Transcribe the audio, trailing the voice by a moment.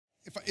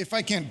If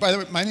I can, by the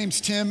way, my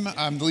name's Tim.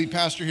 I'm the lead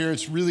pastor here.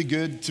 It's really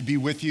good to be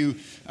with you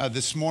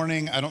this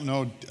morning. I don't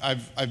know,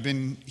 I've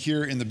been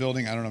here in the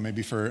building, I don't know,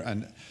 maybe for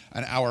an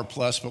hour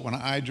plus, but when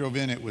I drove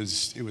in, it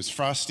was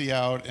frosty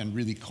out and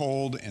really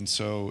cold. And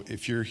so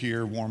if you're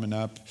here warming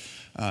up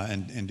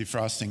and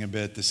defrosting a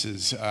bit, this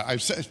is,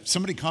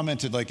 somebody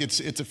commented like it's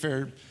a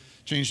fair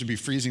change to be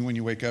freezing when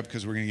you wake up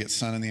because we're going to get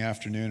sun in the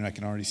afternoon, and I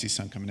can already see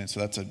sun coming in. So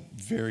that's a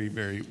very,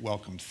 very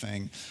welcome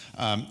thing.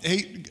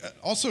 Hey,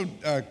 also,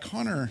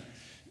 Connor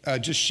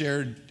just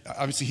shared,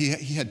 obviously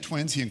he had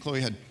twins. He and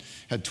Chloe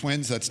had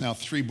twins. That's now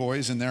 3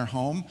 boys in their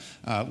home,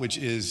 which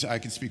is, I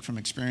can speak from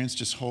experience,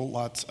 just whole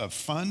lots of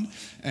fun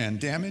and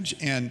damage.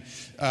 And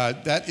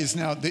that is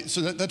now,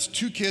 that's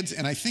 2 kids.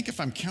 And I think if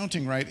I'm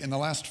counting right, in the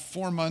last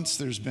 4 months,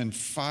 there's been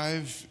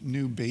 5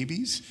 new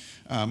babies,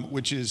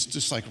 which is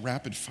just like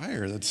rapid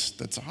fire.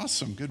 That's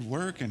awesome. Good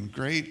work and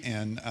great.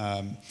 And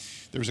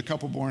there was a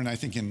couple born, I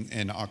think,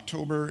 in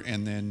October,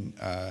 and then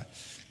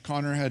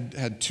Connor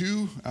had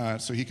 2,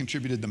 so he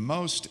contributed the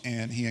most,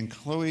 and he and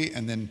Chloe,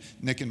 and then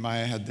Nick and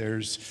Maya had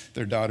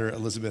their daughter,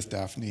 Elizabeth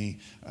Daphne,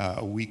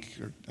 a week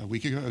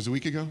ago. It was a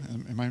week ago?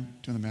 Am I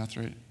doing the math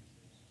right?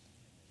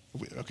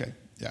 Okay,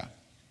 yeah.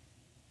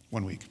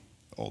 1 week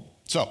old.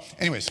 So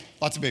anyways,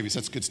 lots of babies.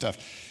 That's good stuff.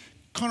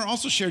 Connor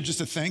also shared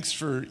just a thanks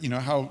for,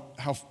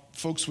 how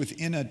folks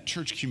within a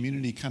church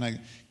community kind of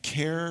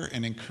care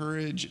and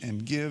encourage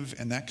and give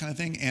and that kind of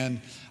thing.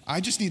 And I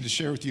just need to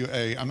share with you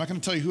I'm not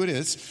going to tell you who it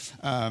is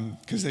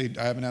because I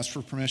haven't asked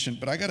for permission,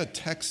 but I got a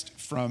text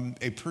from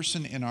a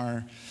person in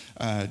our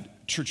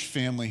church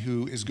family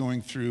who is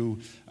going through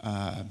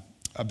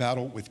a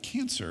battle with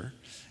cancer.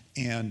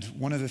 And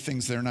one of the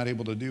things they're not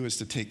able to do is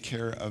to take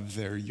care of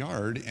their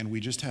yard. And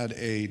we just had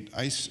an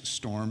ice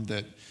storm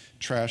that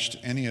trashed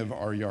any of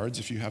our yards,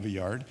 if you have a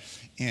yard,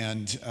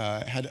 and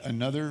had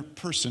another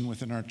person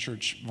within our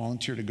church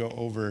volunteer to go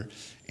over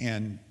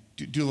and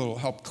do a little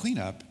help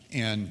cleanup.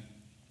 And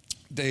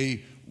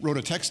they wrote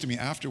a text to me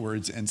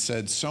afterwards and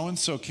said,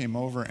 so-and-so came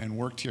over and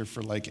worked here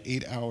for like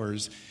 8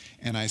 hours.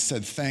 And I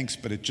said, thanks,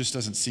 but it just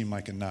doesn't seem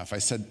like enough. I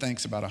said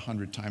thanks about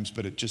 100 times,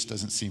 but it just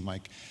doesn't seem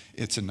like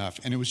it's enough.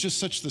 And it was just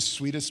such the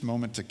sweetest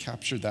moment to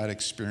capture that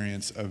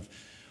experience of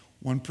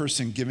one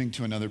person giving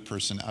to another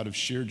person out of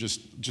sheer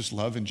just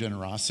love and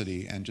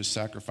generosity and just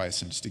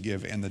sacrifice and just to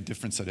give, and the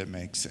difference that it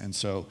makes. And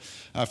so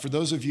for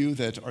those of you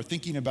that are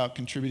thinking about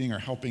contributing or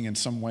helping in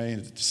some way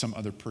to some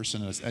other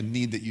person, a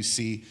need that you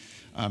see,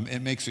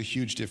 it makes a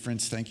huge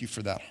difference. Thank you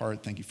for that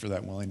heart. Thank you for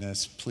that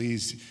willingness.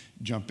 Please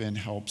jump in,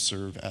 help,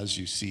 serve as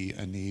you see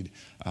a need.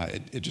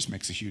 It just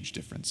makes a huge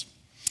difference.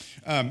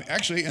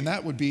 Actually, and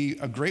that would be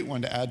a great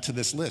one to add to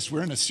this list.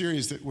 We're in a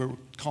series that we're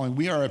calling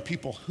We Are a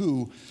People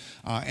Who,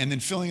 and then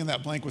filling in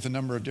that blank with a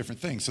number of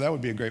different things. So that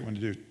would be a great one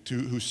to do,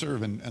 who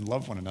serve and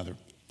love one another.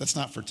 That's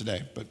not for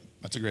today, but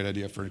that's a great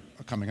idea for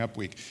a coming up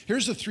week.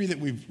 Here's the 3 that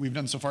we've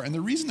done so far. And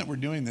the reason that we're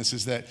doing this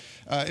is that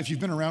if you've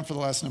been around for the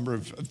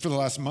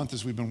last month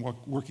as we've been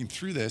working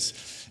through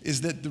this,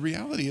 is that the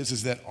reality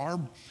is that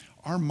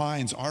our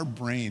minds, our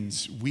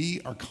brains,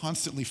 we are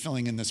constantly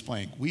filling in this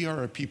blank. We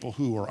are a people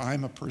who, or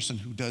I'm a person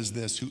who does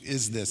this, who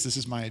is this. This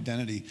is my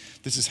identity.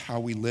 This is how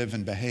we live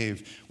and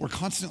behave. We're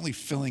constantly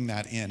filling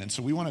that in. And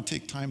so we want to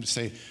take time to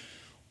say,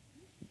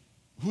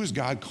 who is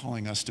God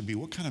calling us to be?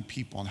 What kind of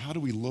people? And how do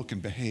we look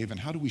and behave? And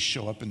how do we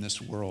show up in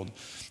this world?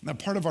 Now,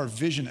 part of our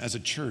vision as a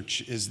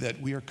church is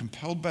that we are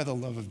compelled by the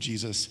love of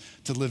Jesus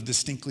to live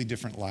distinctly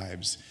different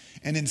lives.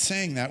 And in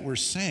saying that, we're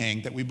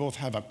saying that we both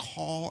have a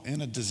call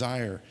and a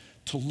desire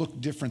to look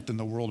different than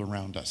the world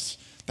around us.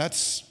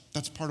 That's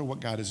part of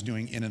what God is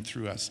doing in and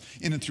through us,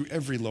 in and through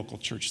every local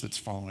church that's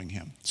following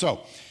him.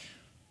 So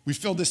we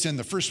filled this in.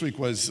 The first week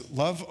was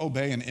love,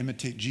 obey, and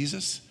imitate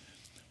Jesus.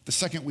 The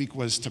second week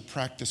was to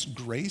practice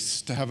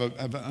grace, to have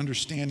an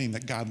understanding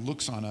that God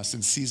looks on us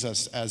and sees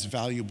us as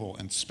valuable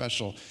and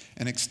special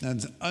and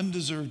extends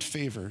undeserved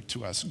favor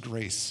to us,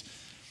 grace.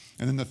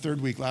 And then the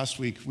third week, last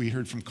week, we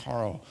heard from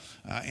Carl,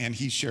 and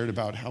he shared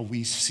about how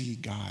we see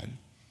God.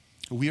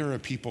 We are a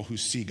people who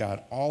see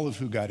God, all of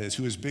who God is,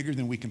 who is bigger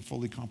than we can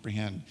fully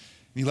comprehend. And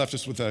he left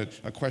us with a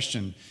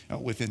question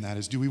within that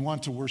is, do we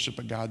want to worship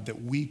a God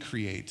that we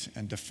create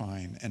and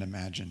define and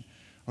imagine?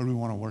 Or do we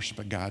want to worship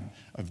a God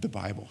of the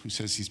Bible who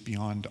says he's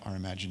beyond our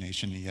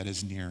imagination and yet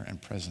is near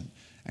and present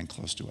and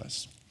close to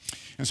us?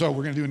 And so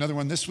we're going to do another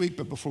one this week,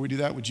 but before we do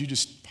that, would you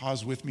just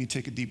pause with me,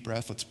 take a deep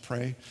breath, let's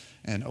pray,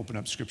 and open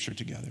up Scripture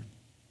together.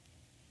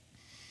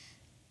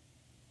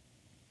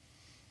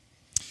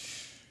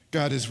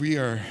 God, as we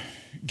are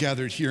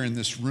gathered here in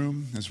this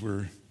room, as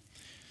we're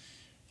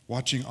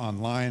watching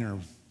online or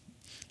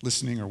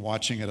listening or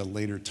watching at a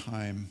later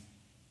time,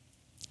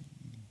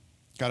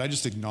 God, I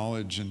just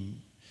acknowledge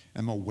and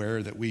am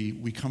aware that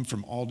we come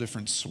from all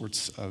different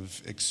sorts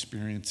of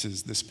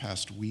experiences this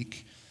past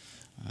week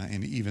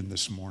and even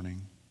this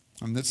morning.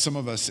 And that some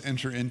of us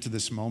enter into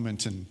this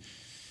moment and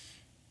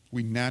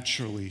we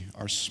naturally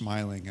are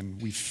smiling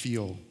and we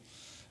feel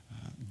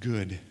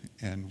good,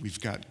 and we've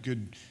got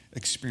good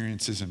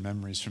experiences and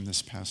memories from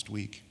this past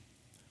week.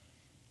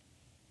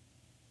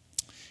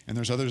 And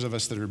there's others of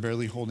us that are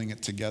barely holding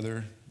it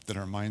together, that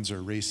our minds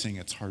are racing.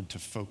 It's hard to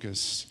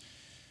focus.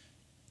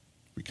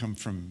 We come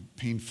from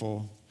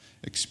painful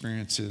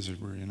experiences, or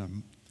we're in a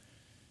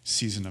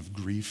season of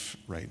grief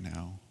right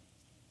now.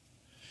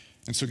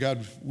 And so,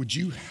 God, would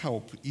you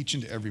help each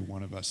and every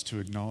one of us to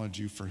acknowledge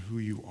you for who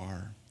you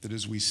are, that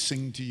as we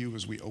sing to you,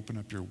 as we open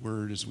up your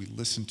word, as we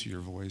listen to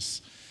your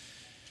voice,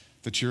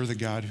 that you're the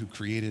God who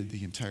created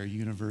the entire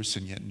universe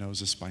and yet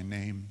knows us by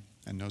name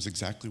and knows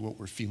exactly what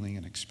we're feeling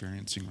and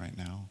experiencing right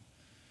now.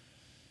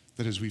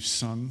 That as we've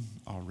sung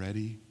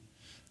already,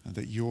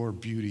 that your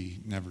beauty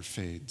never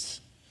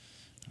fades,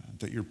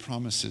 that your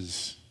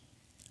promises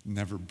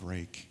never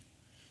break,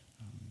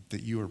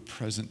 that you are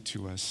present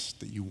to us,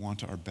 that you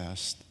want our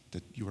best,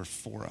 that you are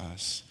for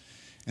us,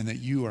 and that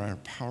you are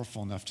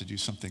powerful enough to do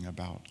something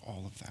about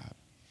all of that.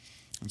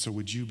 And so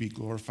would you be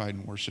glorified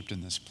and worshiped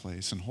in this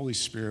place? And Holy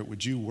Spirit,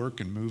 would you work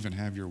and move and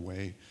have your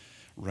way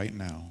right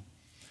now?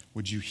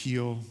 Would you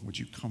heal? Would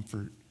you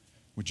comfort?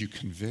 Would you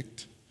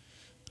convict?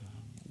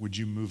 Would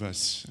you move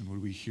us? And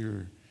would we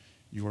hear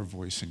your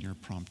voice and your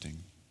prompting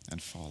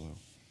and follow?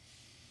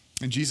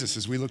 And Jesus,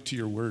 as we look to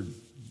your word,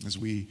 as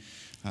we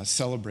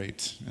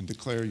celebrate and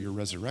declare your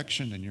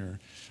resurrection and your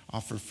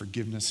offer of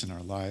forgiveness in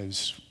our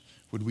lives,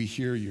 would we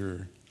hear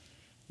your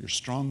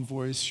strong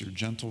voice, your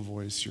gentle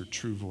voice, your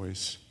true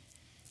voice,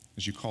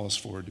 as you call us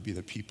forward to be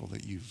the people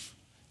that you've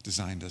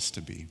designed us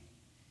to be.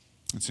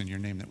 It's in your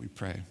name that we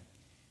pray.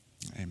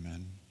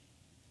 Amen.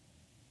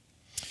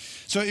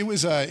 So it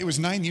was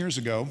 9 years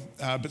ago,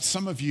 but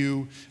some of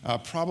you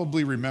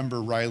probably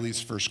remember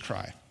Riley's first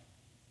cry.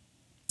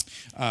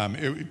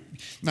 9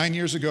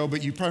 years ago,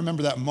 but you probably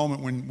remember that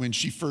moment when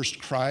she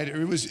first cried.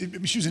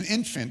 She was an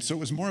infant, so it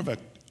was more of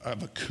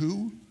a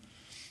coo.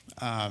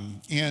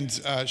 And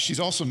she's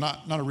also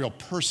not a real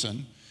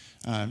person.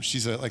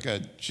 She's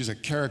a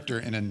character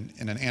in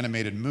an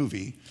animated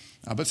movie.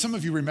 But some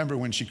of you remember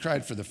when she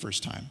cried for the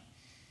first time.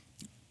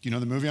 Do you know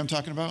the movie I'm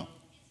talking about?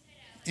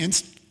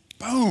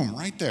 Boom,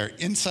 right there,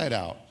 Inside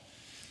Out.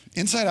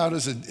 Inside Out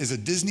is a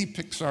Disney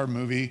Pixar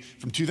movie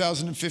from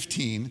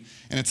 2015,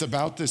 and it's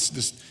about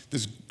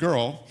this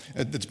girl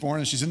that's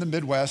born, and she's in the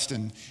Midwest,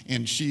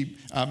 and she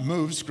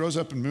grows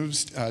up and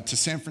moves to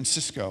San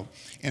Francisco.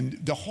 And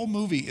the whole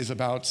movie is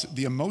about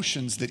the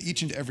emotions that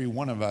each and every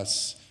one of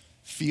us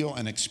feel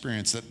and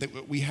experience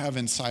that we have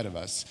inside of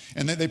us.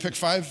 And they pick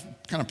 5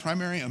 kind of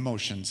primary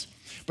emotions.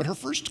 But her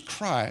first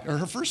cry, or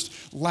her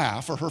first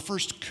laugh, or her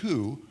first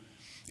coo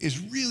is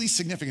really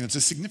significant. It's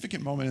a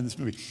significant moment in this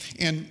movie.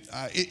 And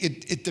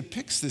it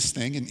depicts this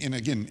thing,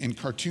 in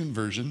cartoon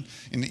version,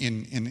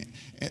 in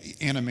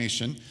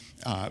animation,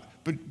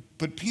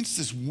 but paints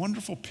this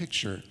wonderful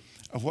picture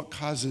of what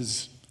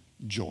causes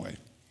joy,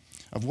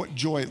 of what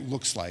joy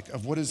looks like,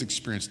 of what is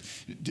experienced.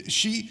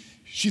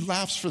 She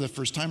laughs for the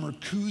first time, or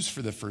coos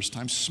for the first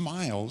time,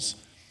 smiles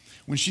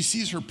when she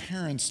sees her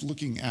parents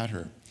looking at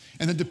her.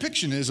 And the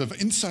depiction is of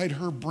inside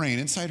her brain,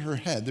 inside her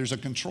head, there's a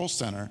control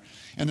center,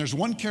 and there's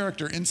one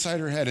character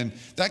inside her head, and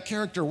that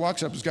character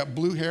walks up, has got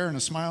blue hair and a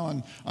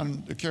smile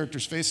on the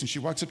character's face, and she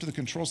walks up to the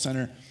control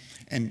center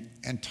and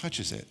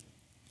touches it.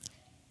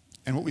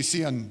 And what we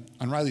see on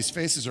Riley's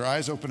face is her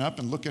eyes open up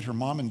and look at her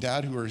mom and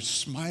dad, who are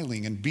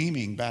smiling and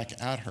beaming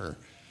back at her.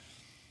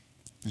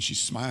 And she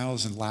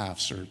smiles and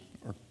laughs or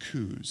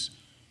coos.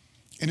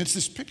 And it's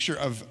this picture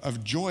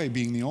of joy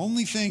being the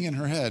only thing in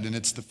her head, and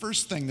it's the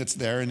first thing that's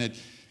there, and it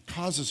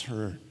causes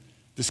her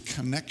this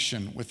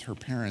connection with her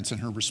parents,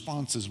 and her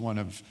response is one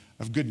of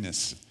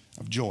goodness,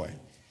 of joy.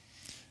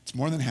 It's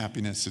more than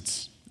happiness,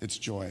 it's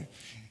joy.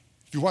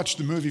 If you watch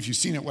the movie, if you've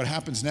seen it, what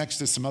happens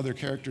next is some other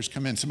characters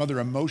come in, some other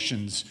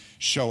emotions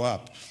show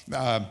up.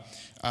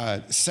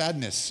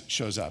 Sadness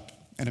shows up,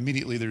 and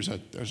immediately there's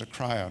a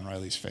cry on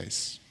Riley's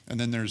face. And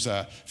then there's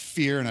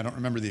fear, and I don't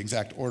remember the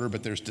exact order,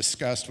 but there's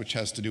disgust, which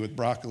has to do with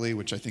broccoli,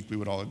 which I think we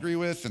would all agree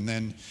with. And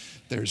then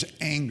there's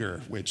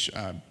anger, which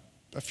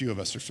a few of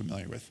us are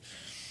familiar with.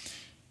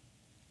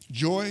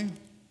 Joy,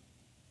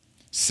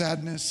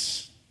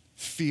 sadness,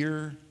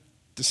 fear,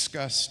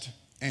 disgust,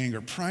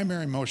 anger,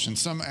 primary emotions.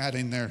 Some add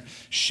in there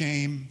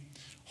shame,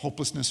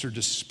 hopelessness, or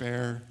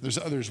despair.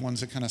 There's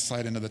ones that kind of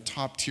slide into the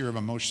top tier of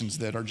emotions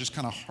that are just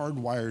kind of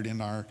hardwired in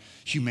our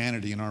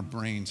humanity, in our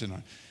brains,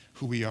 in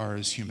who we are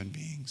as human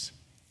beings.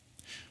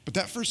 But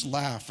that first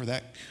laugh, or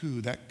that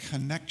coo, that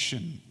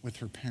connection with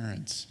her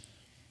parents,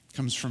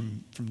 comes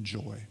from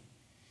joy.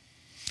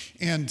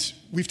 And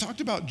we've talked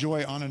about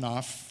joy on and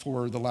off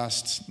for the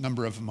last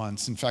number of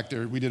months. In fact,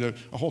 we did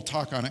a whole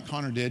talk on it,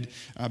 Connor did,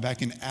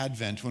 back in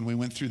Advent, when we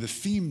went through the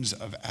themes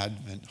of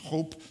Advent: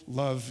 hope,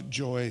 love,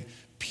 joy,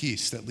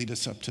 peace, that lead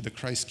us up to the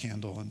Christ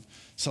candle and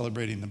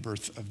celebrating the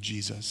birth of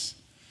Jesus.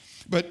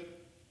 But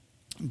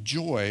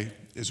joy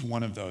is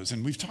one of those.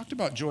 And we've talked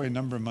about joy a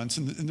number of months.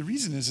 And the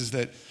reason is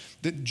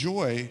that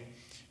joy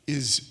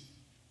is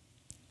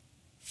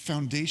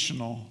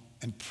foundational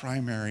and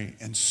primary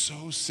and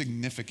so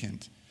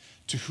significant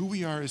to who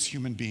we are as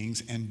human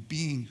beings and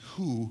being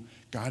who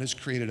God has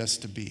created us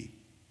to be.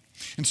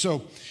 And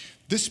so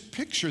this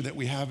picture that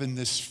we have in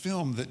this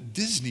film that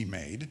Disney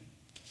made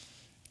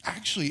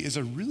actually is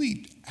a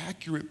really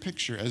accurate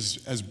picture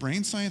as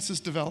brain science has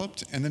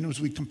developed, and then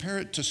as we compare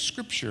it to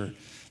Scripture,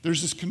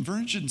 there's this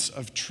convergence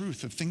of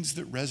truth, of things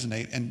that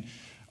resonate and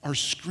are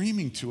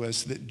screaming to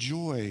us that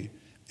joy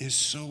is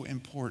so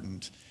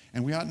important.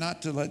 And we ought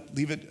not to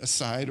leave it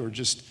aside or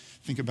just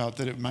think about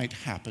that it might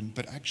happen,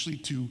 but actually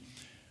to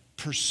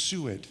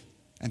pursue it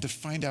and to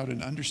find out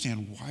and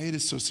understand why it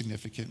is so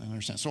significant and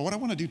understand. So what I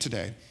want to do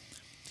today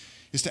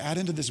is to add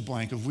into this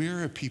blank of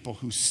we're a people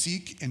who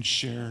seek and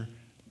share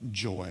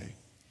joy.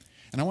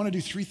 And I want to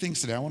do three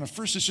things today. I want to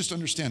first is just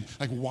understand,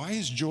 like, why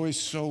is joy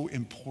so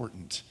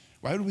important?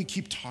 Why do we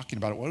keep talking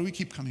about it? Why do we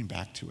keep coming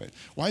back to it?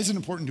 Why is it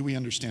important? Do we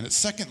understand it?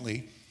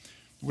 Secondly,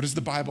 what does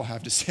the Bible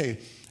have to say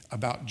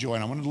about joy?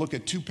 And I wanted to look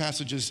at two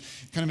passages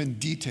kind of in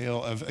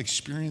detail of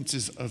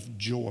experiences of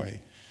joy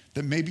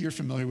that maybe you're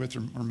familiar with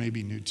or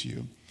maybe new to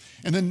you.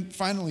 And then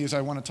finally,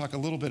 I want to talk a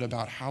little bit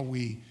about how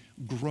we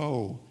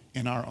grow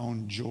in our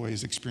own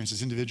joys,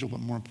 experiences, individual, but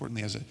more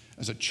importantly,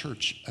 as a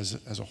church,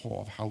 as a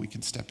whole, of how we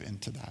can step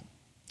into that.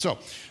 So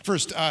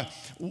first,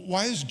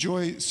 why is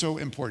joy so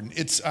important?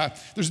 It's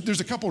there's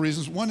a couple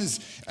reasons. One is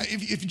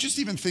if you just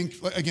even think,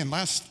 again,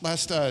 last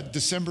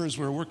December as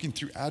we were working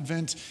through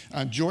Advent,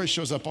 joy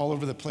shows up all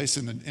over the place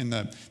in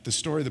the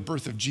story, the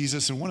birth of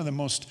Jesus. And one of the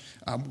most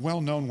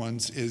well-known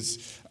ones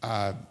is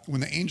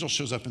when the angel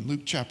shows up in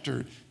Luke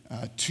chapter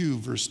 2,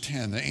 verse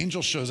 10. The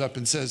angel shows up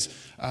and says,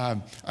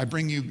 I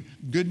bring you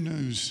good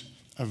news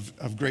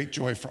of great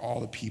joy for all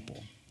the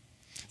people.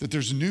 That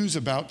there's news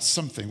about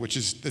something, which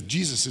is that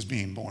Jesus is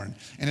being born,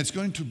 and it's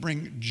going to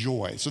bring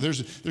joy. So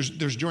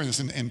there's joy in this.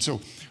 And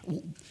so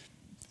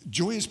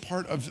joy is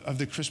part of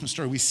the Christmas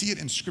story. We see it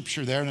in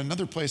Scripture there. And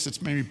another place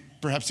that's maybe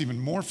perhaps even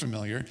more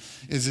familiar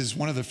is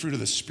one of the fruit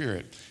of the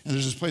Spirit. And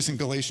there's this place in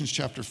Galatians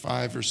chapter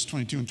 5, verses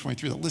 22 and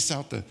 23 that lists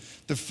out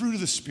the fruit of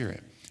the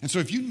Spirit. And so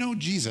if you know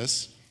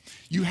Jesus,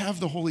 you have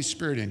the Holy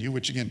Spirit in you,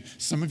 which again,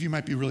 some of you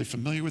might be really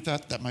familiar with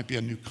that. That might be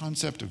a new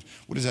concept of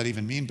what does that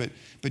even mean?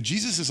 But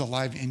Jesus is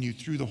alive in you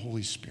through the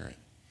Holy Spirit.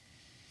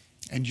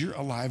 And you're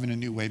alive in a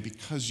new way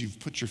because you've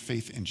put your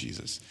faith in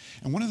Jesus.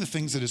 And one of the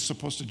things that is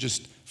supposed to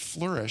just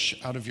flourish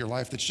out of your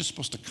life, that's just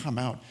supposed to come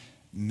out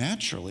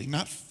naturally,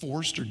 not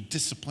forced or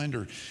disciplined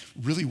or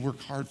really work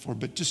hard for,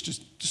 but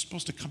just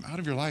supposed to come out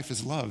of your life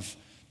is love,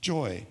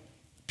 joy,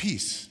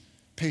 peace,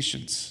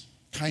 patience,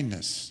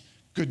 kindness,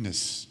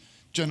 goodness,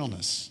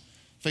 gentleness,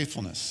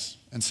 faithfulness,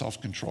 and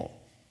self-control.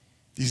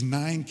 These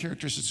 9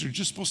 characteristics are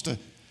just supposed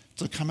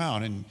to come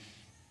out. And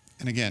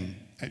again,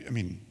 I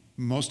mean,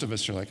 most of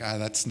us are like,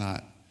 that's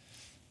not,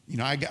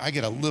 I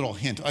get a little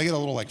hint. I get a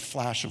little like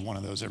flash of one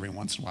of those every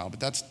once in a while, but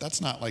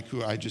that's not like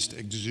who I just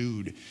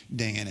exude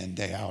day in and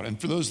day out. And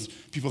for those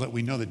people that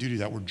we know that do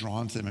that, we're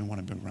drawn to them and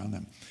want to be around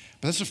them.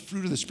 But that's a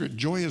fruit of the Spirit.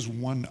 Joy is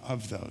one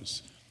of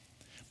those.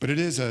 But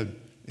it's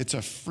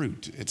a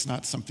fruit. It's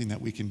not something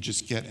that we can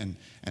just get and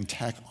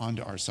tack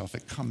onto ourselves.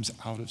 It comes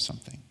out of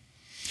something.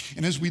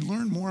 And as we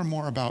learn more and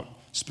more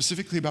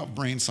specifically about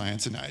brain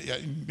science, and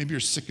maybe you're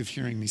sick of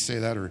hearing me say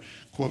that or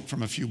quote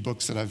from a few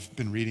books that I've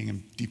been reading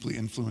and deeply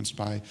influenced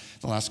by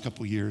the last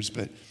couple of years,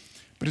 but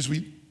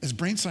as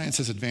brain science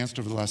has advanced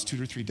over the last 2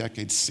 to 3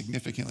 decades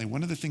significantly,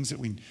 one of the things that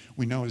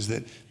we know is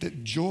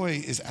that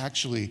joy is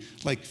actually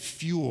like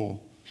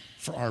fuel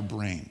for our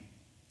brain.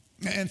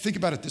 And think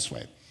about it this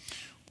way.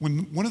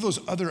 When one of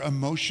those other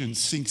emotions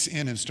sinks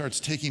in and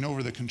starts taking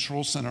over the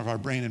control center of our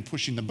brain and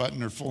pushing the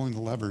button or pulling the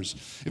levers,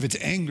 if it's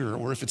anger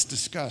or if it's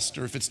disgust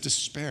or if it's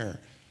despair,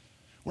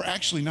 we're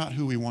actually not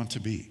who we want to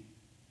be.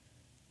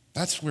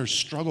 That's where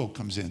struggle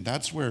comes in.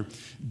 That's where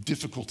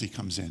difficulty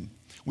comes in.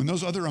 When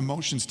those other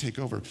emotions take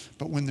over,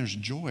 but when there's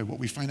joy, what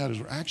we find out is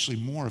we're actually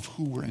more of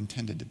who we're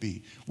intended to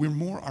be. We're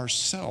more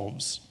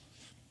ourselves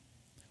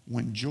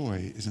when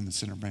joy is in the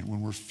center of the brain,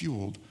 when we're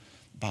fueled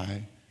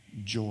by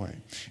joy.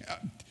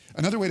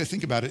 Another way to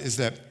think about it is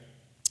that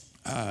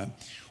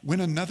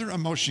when another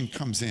emotion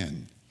comes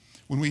in,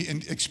 when we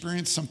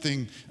experience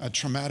something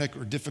traumatic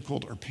or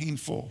difficult or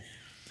painful,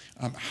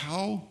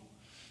 how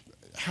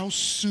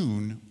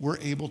soon we're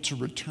able to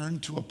return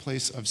to a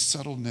place of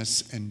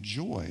settledness and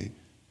joy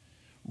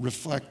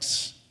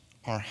reflects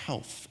our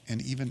health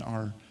and even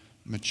our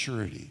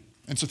maturity.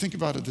 And so think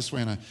about it this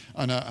way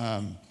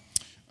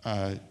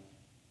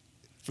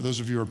for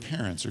those of you who are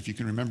parents, or if you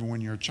can remember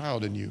when you're a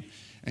child and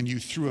you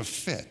threw a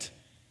fit,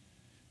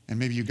 and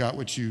maybe you got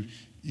what you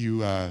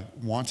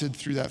wanted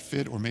through that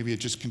fit, or maybe it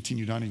just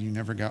continued on and you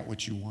never got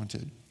what you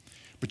wanted.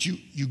 But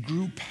you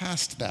grew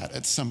past that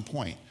at some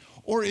point.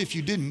 Or if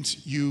you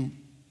didn't, you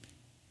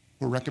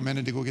were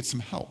recommended to go get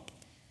some help,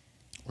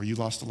 or you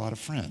lost a lot of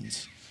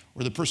friends,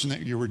 or the person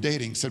that you were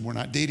dating said, we're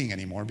not dating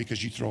anymore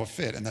because you throw a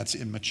fit, and that's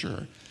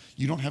immature.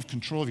 You don't have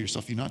control of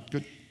yourself. You're not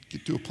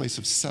get to a place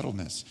of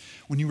settledness.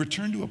 When you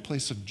return to a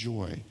place of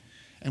joy,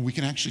 and we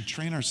can actually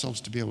train ourselves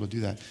to be able to do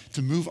that,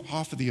 to move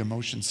off of the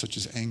emotions such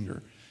as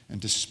anger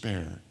and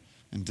despair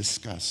and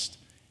disgust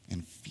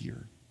and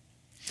fear.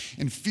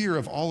 And fear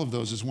of all of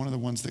those is one of the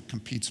ones that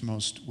competes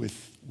most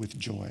with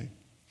joy.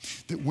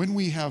 That when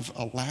we have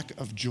a lack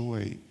of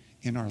joy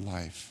in our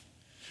life,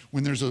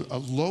 when there's a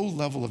low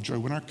level of joy,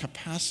 when our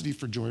capacity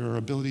for joy or our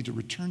ability to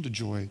return to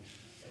joy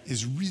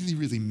is really,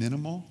 really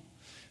minimal,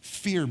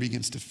 fear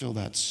begins to fill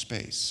that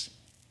space.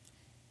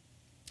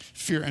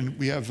 Fear, and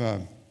we have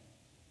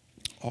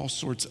all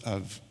sorts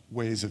of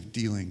ways of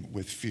dealing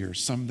with fear,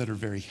 some that are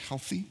very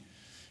healthy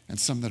and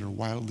some that are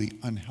wildly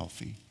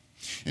unhealthy.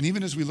 And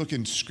even as we look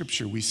in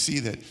Scripture, we see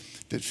that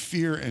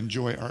fear and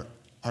joy are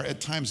at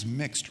times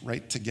mixed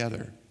right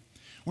together.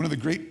 One of the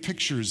great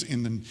pictures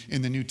in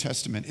the New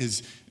Testament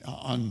is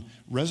on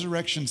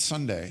Resurrection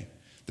Sunday,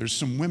 there's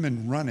some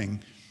women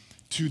running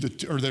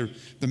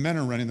the men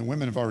are running, the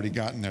women have already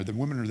gotten there. The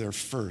women are there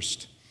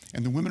first.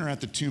 And the women are at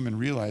the tomb and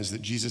realize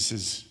that Jesus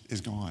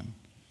is gone,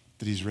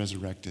 that he's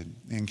resurrected.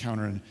 They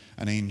encounter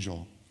an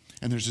angel.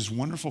 And there's this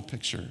wonderful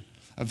picture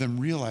of them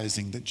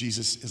realizing that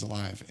Jesus is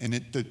alive. And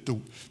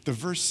the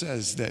verse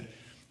says that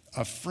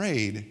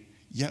afraid,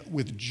 yet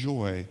with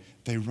joy,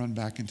 they run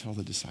back and tell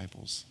the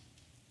disciples.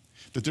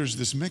 That there's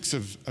this mix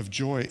of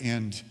joy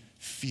and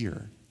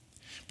fear.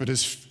 But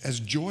as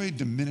joy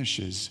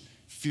diminishes,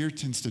 fear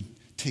tends to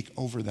take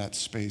over that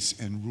space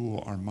and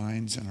rule our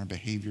minds and our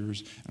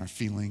behaviors and our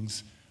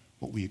feelings,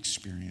 what we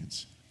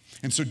experience.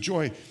 And so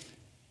joy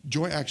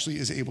actually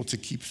is able to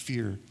keep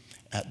fear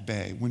at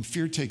bay. When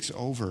fear takes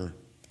over,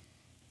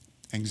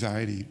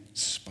 anxiety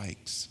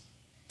spikes,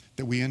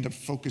 that we end up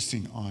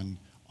focusing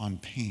on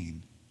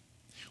pain.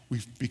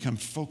 We've become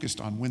focused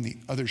on when the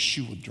other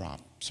shoe will drop,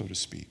 so to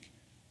speak.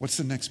 What's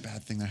the next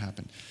bad thing that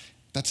happened?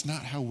 That's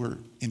not how we're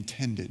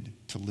intended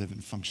to live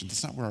and function.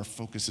 That's not where our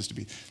focus is to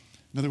be.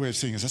 Another way of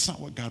saying is that's not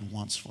what God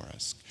wants for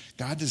us.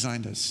 God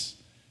designed us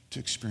to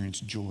experience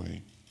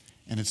joy,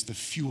 and it's the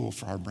fuel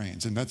for our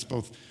brains. And that's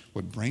both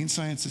what brain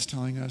science is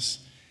telling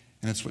us,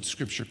 and it's what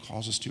Scripture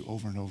calls us to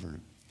over and over,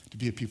 to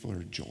be a people who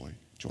are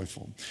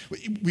joyful.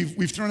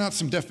 We've thrown out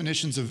some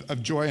definitions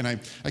of joy, and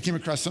I came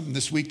across something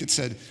this week that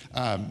said,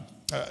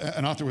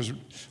 an author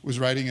was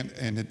writing,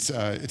 and it's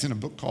in a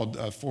book called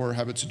 4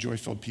 Habits of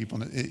Joy-Filled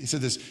People. And he said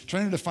this: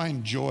 trying to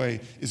define joy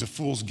is a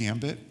fool's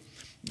gambit.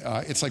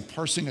 It's like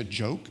parsing a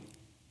joke.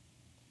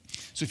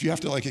 So if you have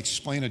to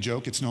explain a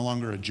joke, it's no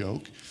longer a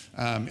joke.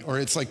 Or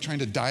it's like trying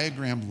to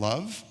diagram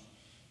love,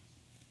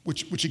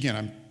 which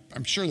again,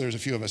 I'm sure there's a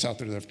few of us out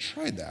there that have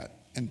tried that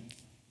and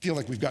feel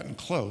like we've gotten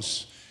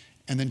close,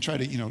 and then try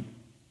to,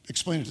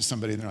 explain it to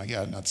somebody, and they're like,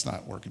 yeah, no, it's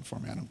not working for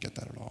me. I don't get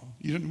that at all.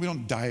 We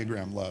don't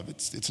diagram love.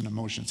 It's an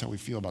emotion. It's how we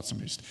feel about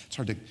somebody. It's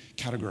hard to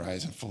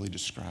categorize and fully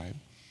describe.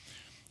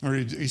 Or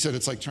he said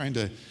it's like trying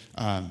to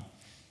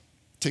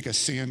take a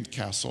sand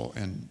castle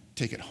and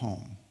take it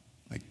home.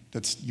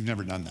 You've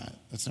never done that.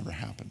 That's never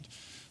happened.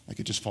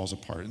 It just falls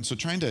apart. And so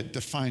trying to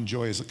define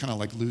joy is kind of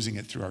like losing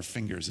it through our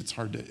fingers. It's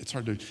hard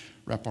to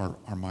wrap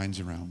our minds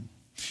around.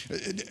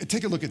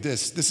 Take a look at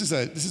this. This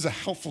is a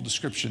helpful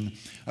description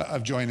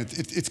of joy, and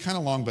it's kind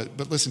of long,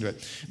 but listen to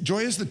it. Joy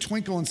is the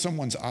twinkle in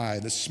someone's eye,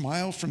 the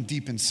smile from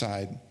deep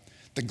inside,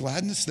 the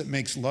gladness that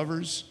makes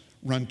lovers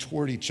run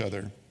toward each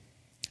other,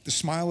 the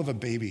smile of a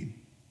baby,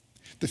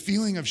 the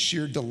feeling of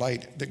sheer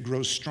delight that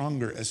grows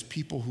stronger as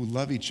people who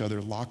love each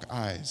other lock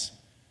eyes.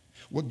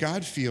 What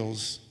God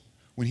feels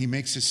when he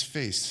makes his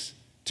face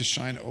to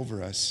shine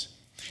over us,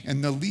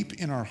 and the leap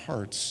in our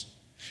hearts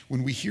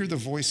when we hear the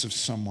voice of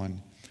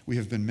someone we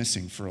have been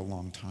missing for a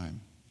long time.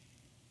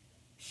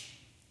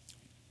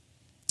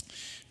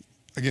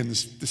 Again,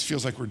 this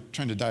feels like we're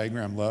trying to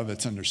diagram love.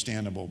 It's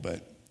understandable,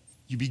 but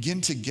you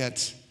begin to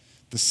get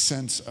the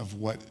sense of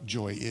what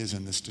joy is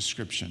in this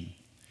description.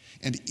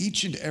 And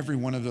each and every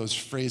one of those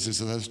phrases,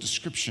 of those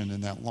description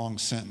in that long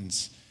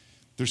sentence,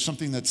 there's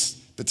something that's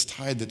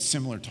tied, that's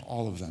similar to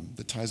all of them,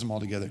 that ties them all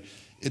together.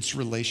 It's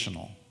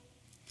relational.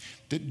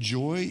 That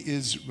joy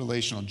is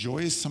relational. Joy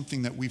is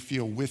something that we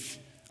feel with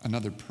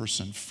another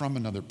person, from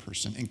another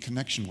person, in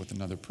connection with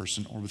another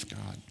person or with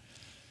God.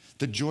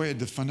 That joy at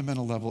the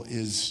fundamental level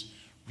is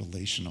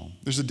relational.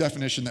 There's a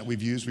definition that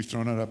we've used. We've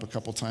thrown it up a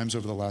couple times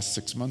over the last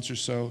 6 months or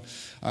so.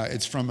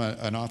 It's from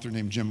an author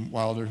named Jim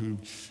Wilder, who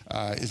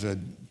I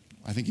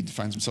think he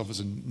defines himself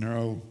as a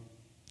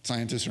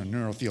neuroscientist or a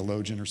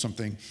neurotheologian or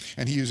something.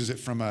 And he uses it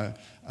from a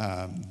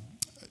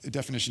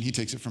definition. He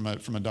takes it from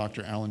a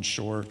Dr. Alan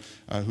Shore,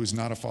 who's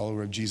not a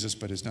follower of Jesus,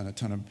 but has done a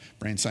ton of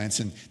brain science.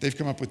 And they've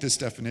come up with this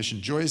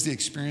definition: joy is the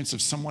experience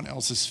of someone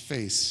else's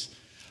face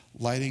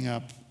lighting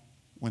up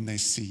when they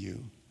see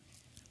you.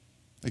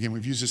 Again,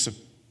 we've used this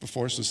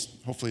before, so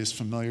hopefully it's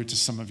familiar to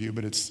some of you,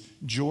 but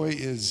joy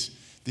is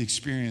the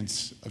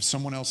experience of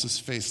someone else's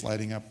face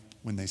lighting up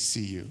when they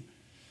see you.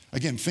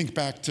 Again, think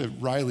back to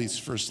Riley's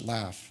first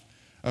laugh,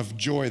 of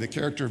joy, the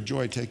character of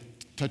joy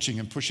touching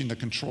and pushing the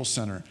control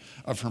center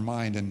of her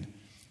mind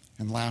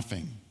and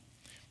laughing.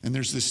 And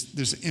there's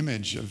this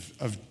image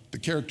of the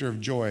character of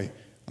joy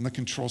on the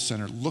control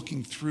center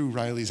looking through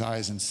Riley's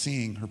eyes and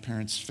seeing her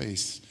parents'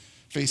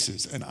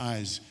 faces and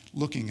eyes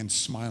looking and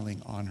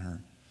smiling on her.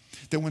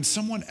 That when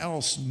someone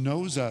else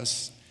knows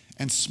us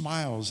and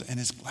smiles and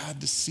is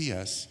glad to see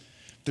us,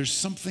 there's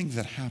something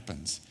that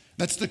happens.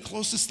 That's the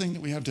closest thing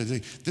that we have to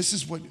this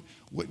is what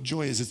what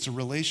joy is. It's a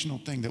relational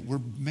thing that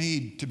we're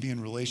made to be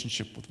in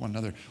relationship with one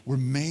another. We're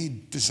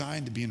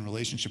designed to be in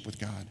relationship with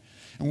God.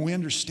 And when we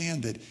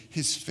understand that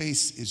his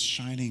face is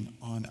shining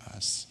on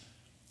us,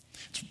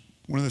 it's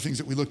one of the things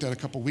that we looked at a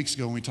couple weeks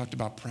ago when we talked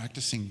about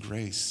practicing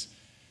grace.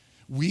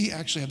 We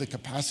actually have the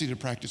capacity to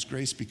practice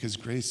grace because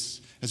grace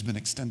has been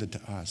extended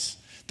to us.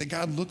 That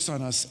God looks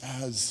on us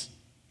as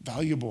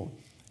valuable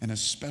and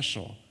as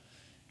special.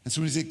 And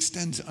so when he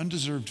extends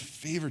undeserved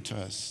favor to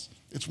us,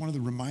 it's one of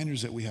the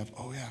reminders that we have,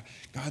 oh yeah,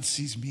 God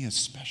sees me as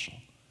special.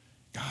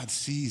 God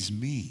sees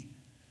me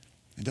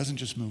and doesn't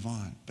just move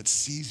on, but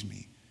sees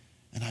me,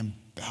 and I'm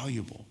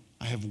valuable.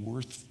 I have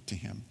worth to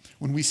him.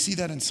 When we see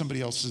that in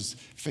somebody else's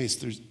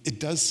face,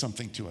 it does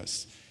something to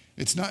us.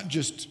 It's not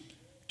just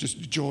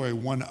joy,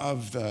 one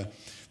of the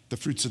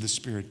fruits of the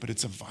Spirit, but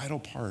it's a vital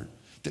part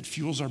that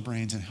fuels our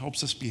brains and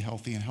helps us be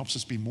healthy and helps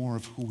us be more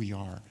of who we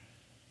are,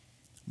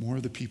 more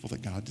of the people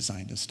that God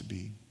designed us to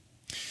be.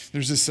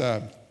 There's this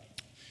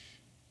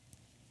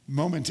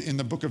moment in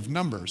the book of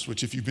Numbers,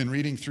 which if you've been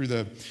reading through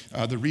the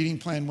reading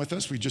plan with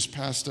us, we just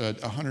passed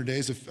 100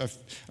 days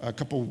a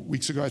couple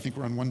weeks ago. I think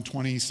we're on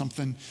 120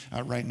 something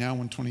right now,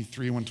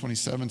 123,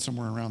 127,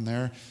 somewhere around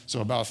there. So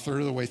about a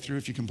third of the way through,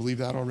 if you can believe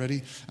that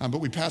already. But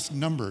we passed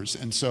Numbers.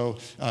 And so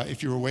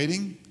if you were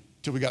waiting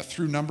till we got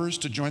through Numbers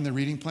to join the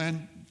reading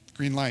plan,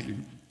 green light, you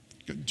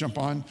jump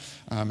on.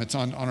 It's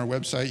on our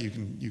website.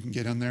 You can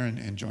get on there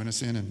and join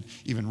us in and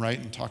even write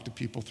and talk to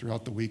people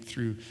throughout the week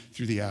through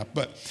the app.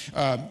 But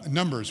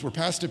Numbers, we're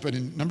past it, but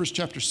in Numbers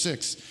chapter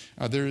 6,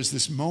 there is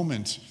this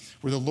moment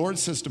where the Lord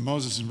says to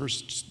Moses in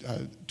verse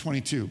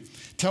 22,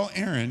 tell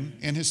Aaron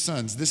and his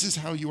sons, this is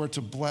how you are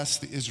to bless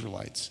the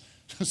Israelites.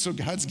 So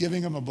God's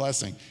giving them a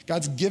blessing.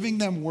 God's giving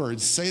them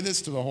words. Say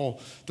this to the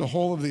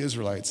whole of the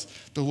Israelites.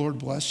 The Lord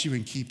bless you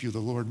and keep you. The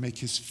Lord make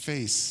his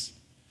face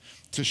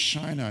to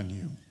shine on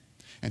you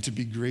and to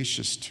be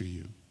gracious to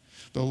you.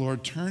 The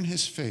Lord turn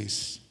his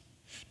face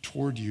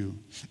toward you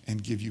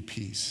and give you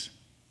peace.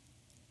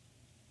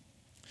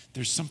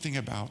 There's something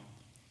about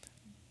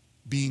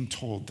being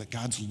told that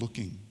God's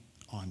looking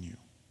on you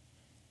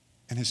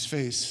and his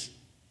face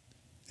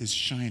is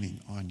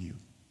shining on you.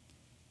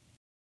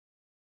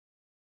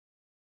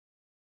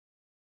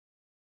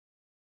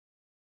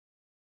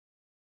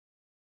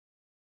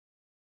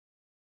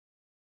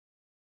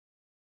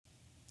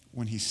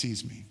 When he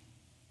sees me.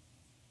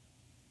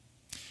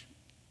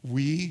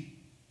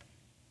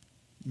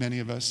 Many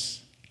of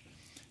us,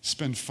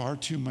 spend far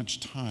too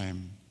much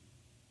time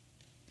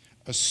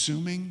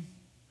assuming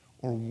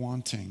or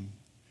wanting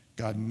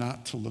God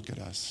not to look at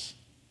us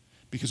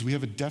because we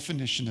have a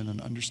definition and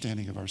an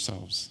understanding of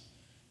ourselves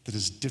that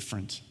is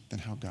different than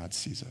how God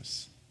sees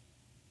us.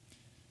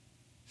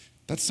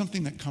 That's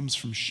something that comes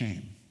from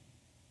shame.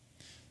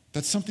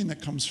 That's something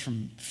that comes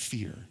from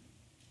fear.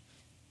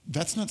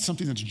 That's not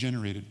something that's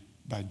generated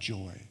by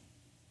joy.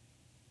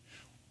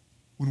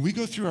 When we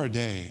go through our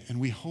day and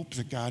we hope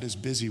that God is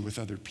busy with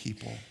other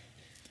people,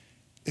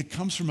 it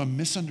comes from a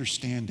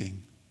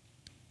misunderstanding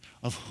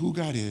of who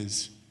God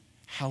is,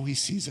 how he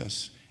sees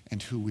us,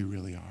 and who we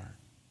really are.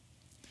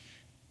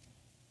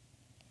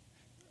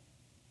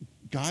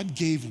 God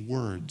gave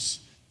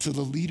words to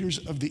the leaders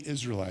of the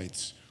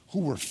Israelites who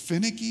were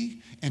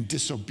finicky and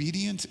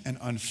disobedient and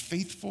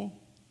unfaithful,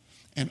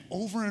 and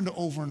over and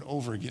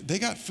over again. They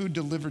got food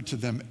delivered to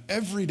them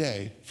every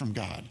day from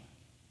God.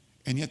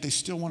 And yet they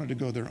still wanted to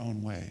go their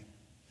own way.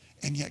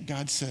 And yet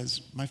God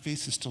says, my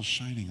face is still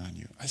shining on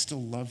you. I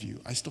still love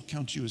you. I still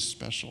count you as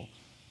special.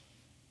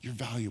 You're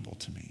valuable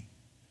to me.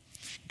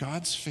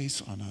 God's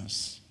face on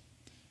us,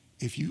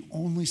 if you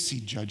only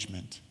see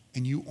judgment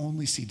and you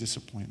only see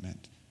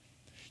disappointment,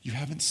 you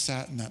haven't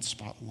sat in that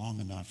spot long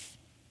enough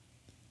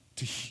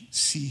to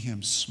see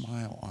him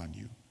smile on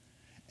you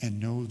and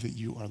know that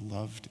you are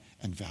loved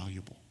and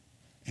valuable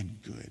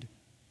and good.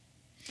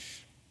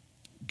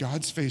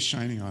 God's face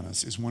shining on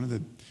us is one of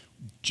the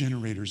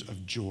generators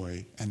of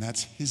joy, and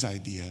that's his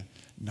idea,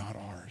 not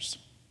ours.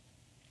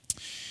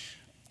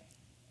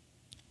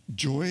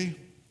 Joy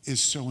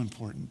is so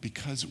important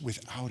because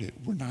without it,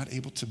 we're not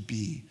able to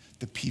be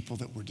the people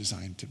that we're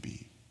designed to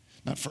be.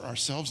 Not for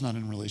ourselves, not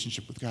in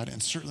relationship with God,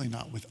 and certainly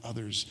not with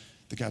others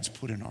that God's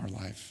put in our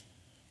life.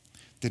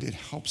 That it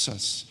helps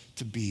us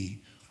to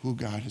be who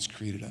God has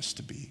created us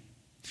to be.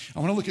 I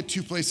want to look at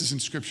two places in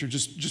Scripture,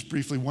 just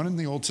briefly, one in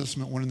the Old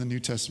Testament, one in the New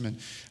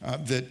Testament,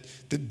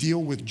 that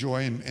deal with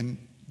joy, and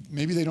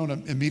maybe they don't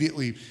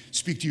immediately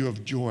speak to you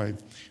of joy,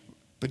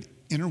 but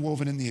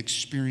interwoven in the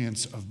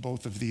experience of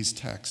both of these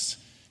texts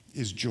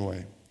is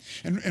joy.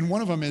 And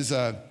one of them is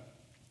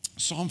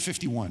Psalm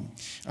 51.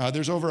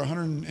 There's over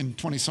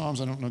 120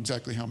 Psalms. I don't know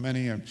exactly how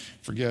many. I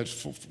forget,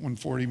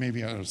 140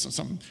 maybe, I don't know,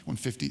 something,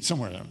 150,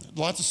 somewhere there.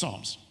 Lots of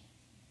Psalms.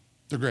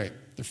 They're great.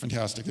 They're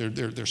fantastic.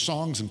 They're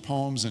songs and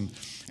poems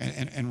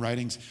and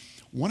writings.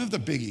 One of the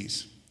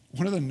biggies,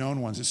 one of the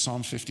known ones is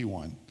Psalm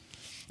 51.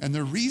 And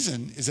the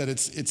reason is that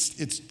it's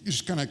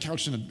just kind of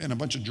couched in a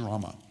bunch of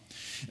drama.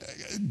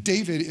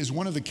 David is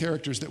one of the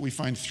characters that we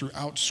find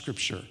throughout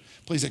Scripture,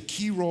 plays a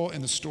key role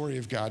in the story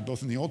of God,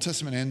 both in the Old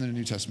Testament and in the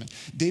New Testament.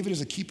 David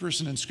is a key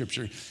person in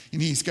Scripture,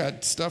 and he's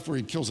got stuff where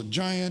he kills a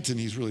giant, and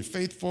he's really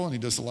faithful, and he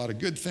does a lot of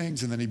good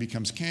things, and then he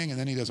becomes king, and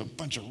then he does a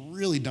bunch of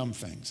really dumb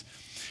things.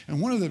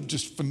 And one of the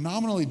just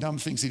phenomenally dumb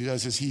things he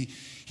does is he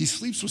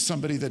sleeps with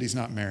somebody that he's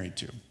not married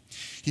to.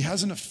 He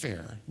has an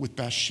affair with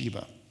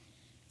Bathsheba.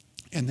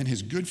 And then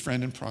his good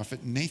friend and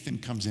prophet Nathan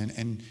comes in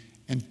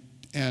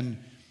and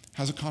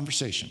has a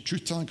conversation,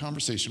 truth-telling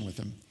conversation with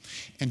him.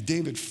 And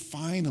David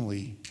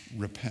finally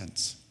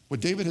repents.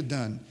 What David had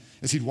done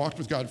is he'd walked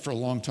with God for a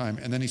long time,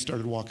 and then he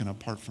started walking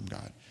apart from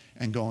God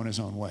and going his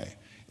own way.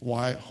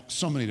 Why?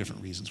 So many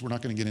different reasons. We're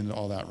not going to get into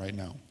all that right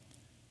now.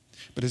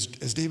 But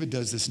as David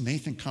does this,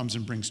 Nathan comes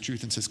and brings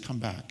truth and says, come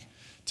back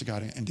to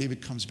God. And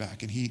David comes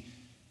back, and he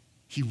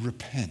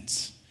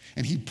repents.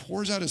 And he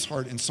pours out his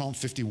heart in Psalm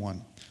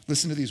 51.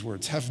 Listen to these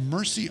words. Have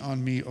mercy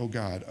on me, O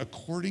God,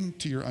 according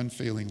to your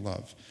unfailing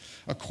love,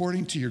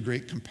 according to your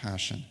great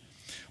compassion.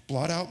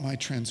 Blot out my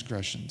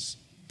transgressions.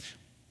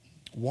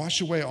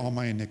 Wash away all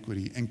my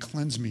iniquity and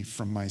cleanse me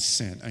from my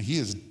sin. And he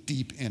is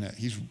deep in it.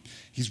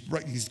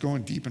 He's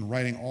going deep and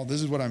writing all,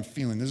 this is what I'm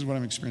feeling, this is what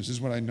I'm experiencing, this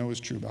is what I know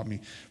is true about me.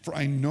 For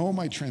I know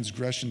my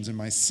transgressions and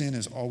my sin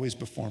is always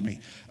before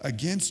me.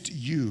 Against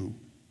you,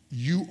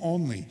 you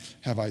only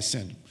have I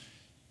sinned.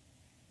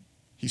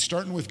 He's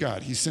starting with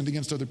God. He's sinned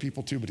against other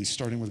people too, but he's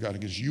starting with God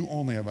because you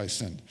only have I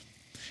sinned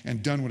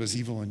and done what is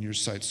evil in your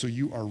sight. So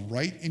you are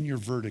right in your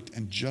verdict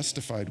and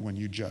justified when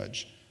you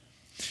judge.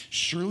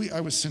 Surely I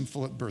was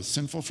sinful at birth,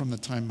 sinful from the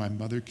time my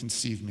mother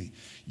conceived me.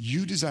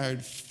 You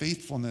desired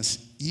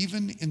faithfulness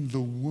even in the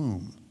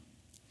womb.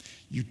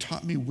 You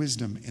taught me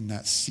wisdom in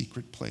that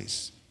secret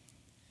place.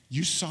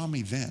 You saw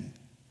me then.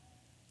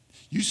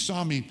 You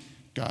saw me,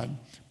 God,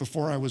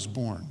 before I was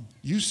born.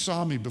 You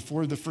saw me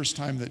before the first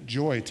time that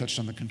joy touched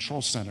on the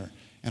control center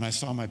and I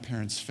saw my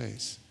parents'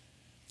 face.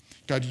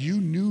 God, you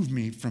knew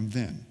me from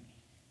then,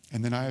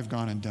 and then I have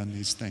gone and done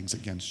these things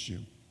against you.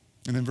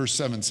 And then verse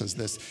 7 says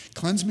this,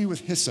 cleanse me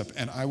with hyssop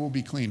and I will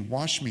be clean.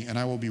 Wash me and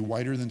I will be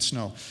whiter than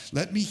snow.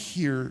 Let me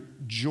hear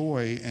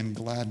joy and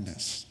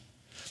gladness.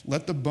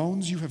 Let the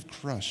bones you have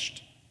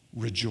crushed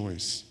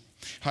rejoice.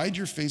 Hide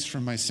your face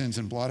from my sins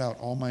and blot out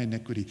all my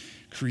iniquity.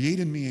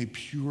 Create in me a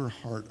pure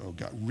heart, O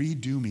God.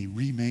 Redo me,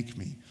 remake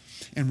me,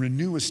 and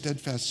renew a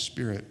steadfast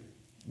spirit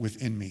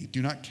within me.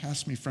 Do not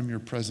cast me from your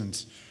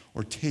presence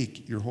or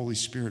take your Holy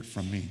Spirit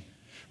from me.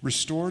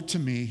 Restore to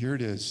me, here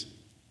it is,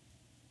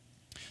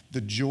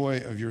 the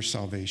joy of your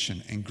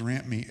salvation, and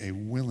grant me a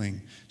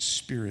willing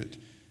spirit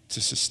to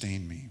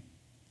sustain me.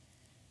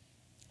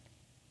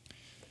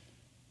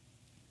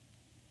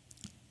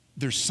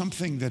 There's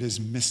something that is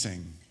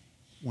missing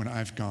when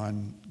I've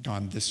gone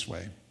this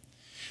way.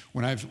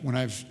 When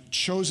I've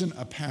chosen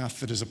a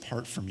path that is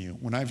apart from you,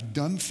 when I've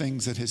done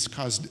things that has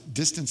caused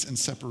distance and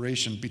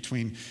separation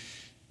between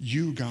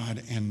you,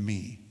 God, and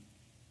me.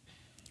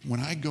 When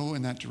I go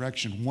in that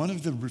direction, one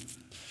of the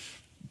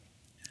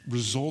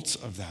results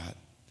of that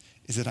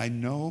is that I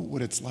know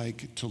what it's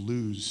like to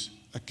lose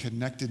a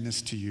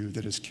connectedness to you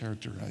that is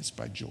characterized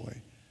by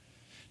joy.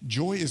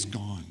 Joy is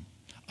gone.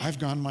 I've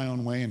gone my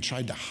own way and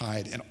tried to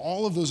hide, and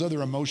all of those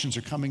other emotions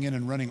are coming in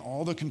and running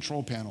all the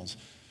control panels.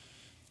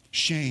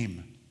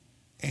 Shame,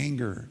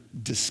 anger,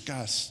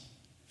 disgust,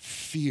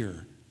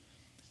 fear.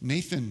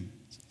 Nathan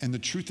and the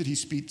truth that he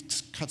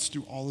speaks cuts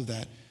through all of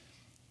that.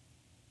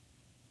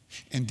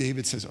 And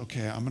David says,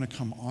 okay, I'm going to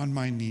come on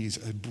my knees,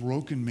 a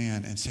broken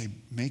man, and say,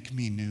 make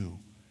me new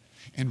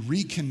and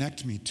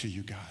reconnect me to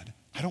you, God.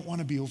 I don't want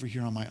to be over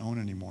here on my own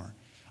anymore.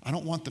 I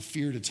don't want the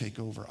fear to take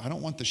over. I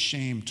don't want the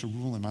shame to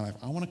rule in my life.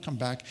 I want to come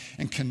back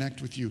and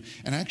connect with you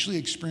and actually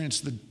experience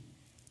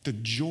the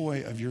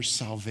joy of your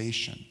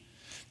salvation,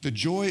 the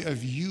joy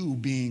of you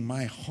being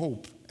my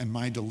hope and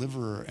my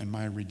deliverer and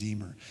my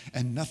redeemer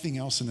and nothing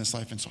else in this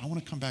life. And so I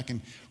want to come back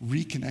and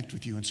reconnect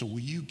with you. And so will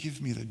you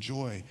give me the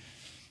joy?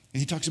 And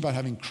he talks about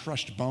having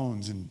crushed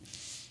bones, and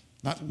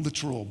not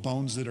literal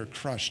bones that are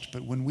crushed,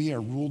 but when we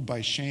are ruled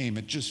by shame,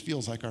 it just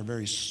feels like our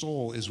very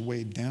soul is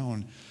weighed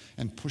down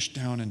and pushed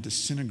down and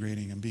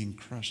disintegrating and being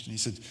crushed. And he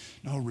said,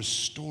 no,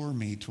 restore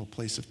me to a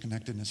place of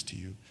connectedness to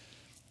you.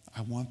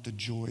 I want the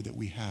joy that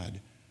we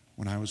had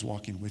when I was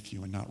walking with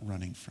you and not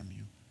running from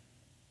you.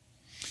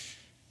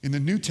 In the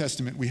New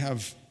Testament, we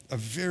have a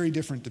very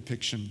different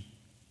depiction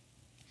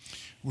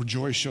where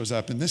joy shows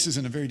up. And this is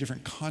in a very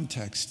different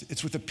context.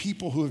 It's with the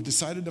people who have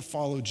decided to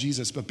follow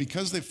Jesus, but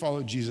because they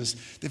followed Jesus,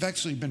 they've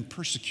actually been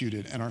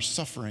persecuted and are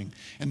suffering,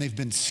 and they've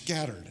been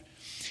scattered.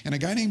 And a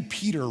guy named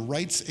Peter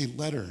writes a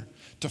letter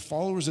to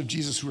followers of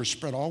Jesus who are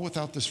spread all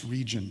without this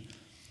region.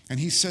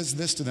 And he says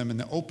this to them in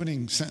the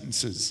opening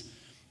sentences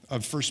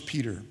of 1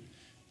 Peter,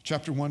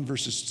 chapter 1,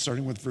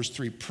 starting with verse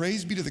 3.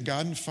 Praise be to the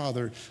God and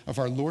Father of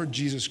our Lord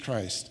Jesus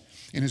Christ.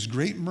 In his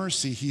great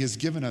mercy, he has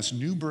given us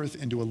new birth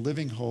into a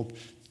living hope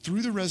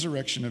through the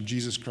resurrection of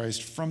Jesus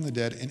Christ from the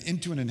dead and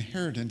into an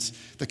inheritance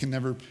that can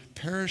never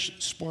perish,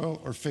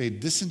 spoil, or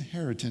fade. This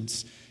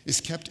inheritance is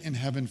kept in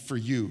heaven for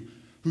you,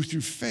 who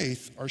through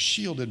faith are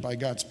shielded by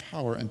God's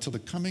power until the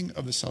coming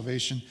of the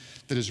salvation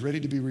that is ready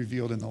to be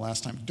revealed in the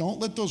last time. Don't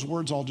let those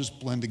words all just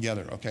blend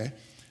together, okay?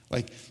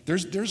 Like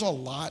there's a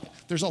lot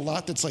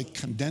that's like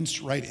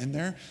condensed right in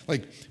there.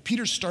 Like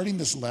Peter's starting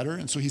this letter,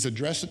 and so he's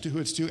addressed it to who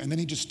it's to, and then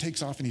he just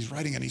takes off and he's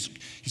writing and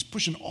he's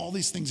pushing all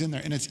these things in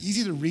there. And it's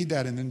easy to read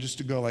that and then just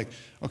to go like,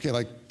 okay,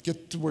 like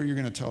get to where you're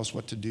gonna tell us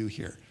what to do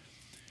here.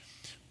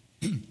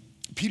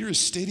 Peter is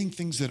stating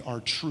things that are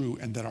true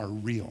and that are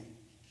real.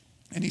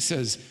 And he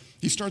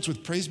starts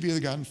with, praise be the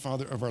God and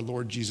Father of our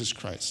Lord Jesus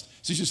Christ.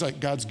 So he's just like,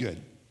 God's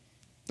good.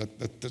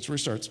 That's where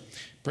he starts.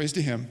 Praise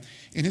to him.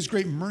 In his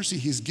great mercy,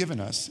 he's given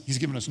us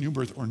new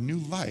birth or new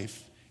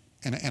life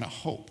and a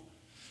hope.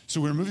 So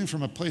we're moving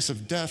from a place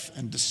of death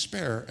and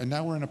despair, and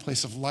now we're in a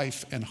place of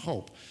life and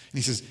hope. And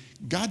he says,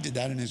 God did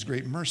that in his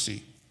great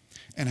mercy.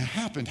 And it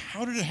happened.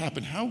 How did it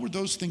happen? How were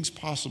those things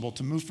possible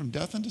to move from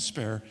death and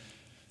despair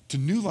to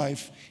new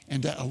life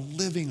and to a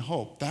living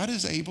hope? That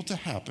is able to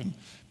happen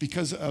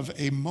because of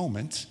a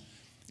moment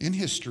in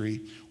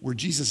history where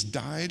Jesus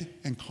died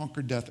and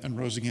conquered death and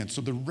rose again. So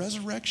the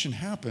resurrection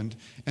happened,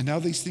 and now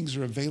these things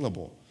are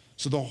available.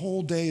 So the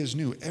whole day is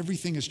new.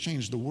 Everything has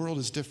changed. The world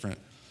is different.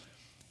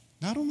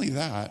 Not only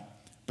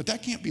that, but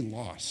that can't be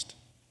lost.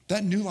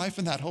 That new life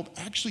and that hope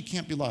actually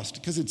can't be lost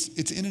because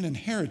it's in an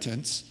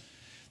inheritance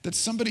that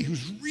somebody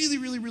who's really,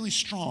 really, really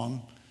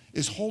strong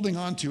is holding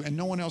on to, and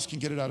no one else can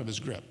get it out of his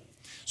grip.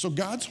 So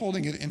God's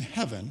holding it in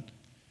heaven,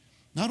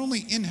 not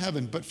only in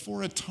heaven, but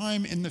for a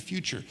time in the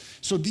future.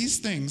 So these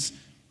things,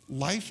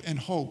 life and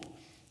hope,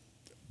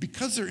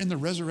 because they're in the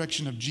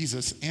resurrection of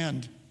Jesus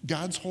and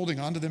God's holding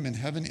on to them in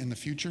heaven in the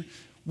future,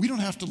 we don't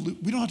have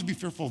to be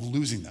fearful of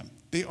losing them.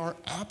 They are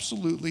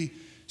absolutely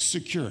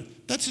secure.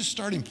 That's his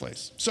starting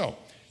place. So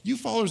you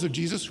followers of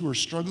Jesus who are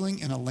struggling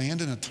in a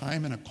land and a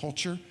time and a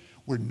culture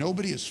where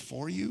nobody is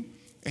for you,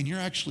 and you're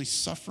actually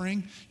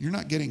suffering, you're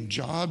not getting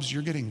jobs,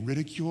 you're getting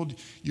ridiculed,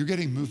 you're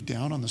getting moved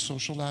down on the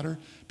social ladder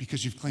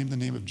because you've claimed the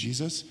name of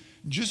Jesus,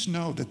 just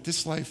know that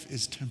this life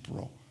is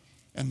temporal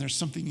and there's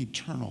something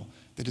eternal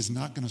that is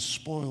not going to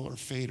spoil or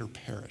fade or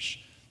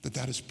perish,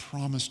 that is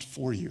promised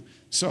for you.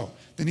 So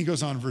then he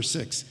goes on, verse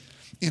 6,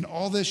 in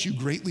all this you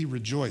greatly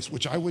rejoice,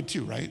 which I would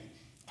too, right?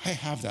 I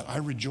have that. I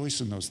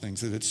rejoice in those things,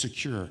 that it's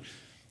secure,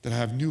 that I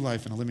have new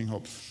life and a living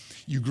hope.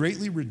 You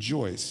greatly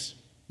rejoice,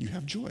 you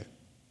have joy.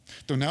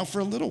 Though now for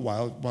a little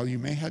while you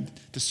may have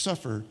to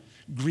suffer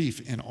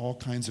grief in all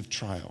kinds of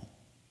trial.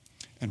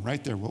 And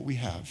right there, what we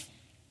have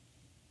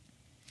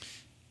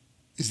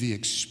is the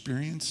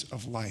experience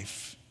of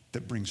life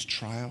that brings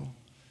trial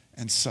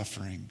and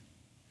suffering.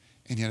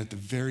 And yet at the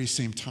very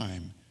same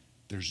time,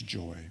 there's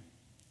joy.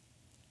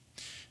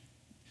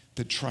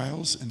 That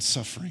trials and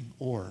suffering,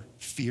 or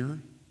fear,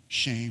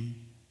 shame,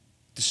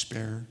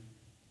 despair,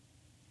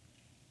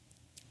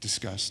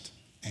 disgust,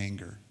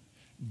 anger,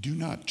 do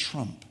not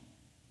trump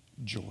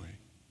joy.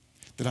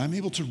 That I'm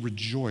able to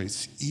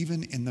rejoice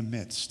even in the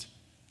midst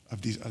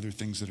of these other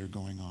things that are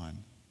going on.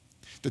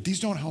 That these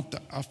don't have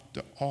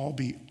to all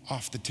be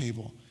off the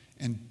table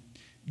and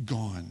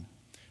gone,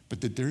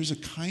 but that there is a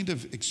kind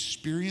of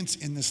experience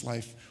in this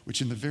life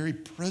which in the very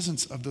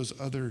presence of those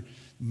other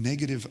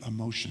negative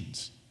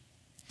emotions,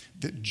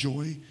 that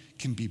joy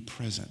can be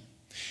present.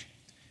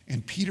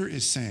 And Peter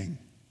is saying,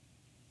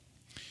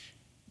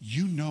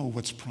 you know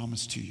what's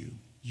promised to you.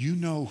 You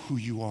know who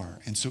you are.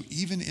 And so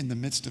even in the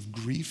midst of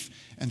grief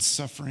and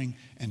suffering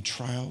and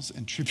trials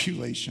and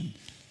tribulation,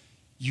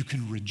 you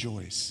can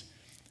rejoice.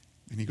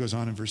 And he goes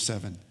on in verse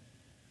 7.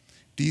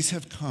 These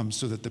have come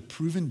so that the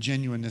proven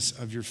genuineness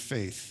of your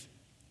faith,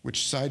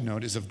 which, side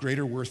note, is of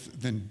greater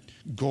worth than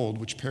gold,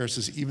 which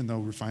perishes even though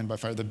refined by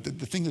fire. The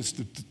thing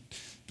that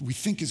we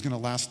think is going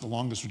to last the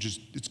longest, which is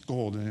it's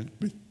gold, and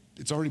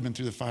it's already been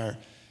through the fire.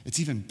 It's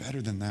even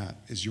better than that,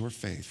 is your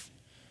faith.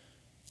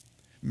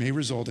 May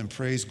result in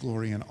praise,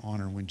 glory, and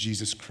honor when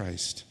Jesus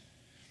Christ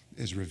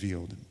is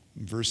revealed.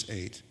 In verse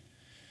 8,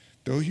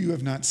 though you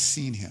have not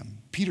seen him,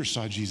 Peter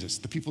saw Jesus.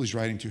 The people he's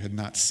writing to had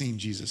not seen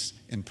Jesus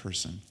in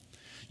person.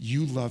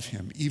 You love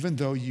him. Even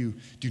though you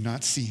do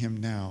not see him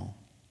now,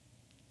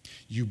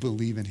 you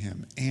believe in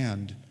him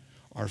and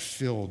are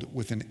filled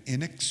with an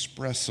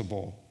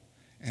inexpressible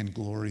and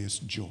glorious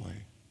joy.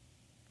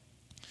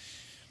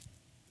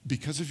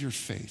 Because of your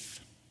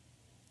faith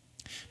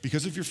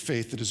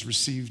that has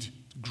received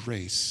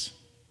grace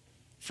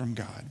from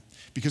God,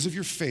 because of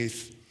your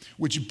faith,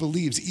 which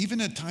believes,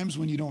 even at times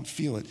when you don't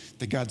feel it,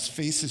 that God's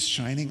face is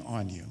shining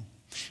on you,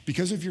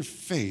 because of your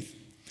faith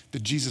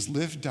that Jesus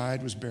lived,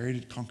 died, was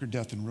buried, conquered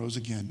death, and rose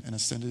again and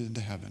ascended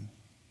into heaven,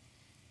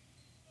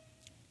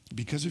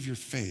 because of your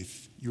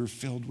faith, you're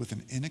filled with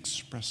an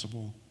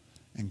inexpressible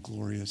and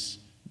glorious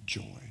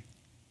joy.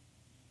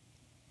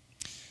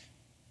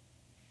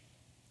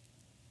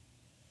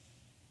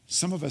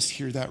 Some of us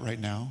hear that right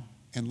now,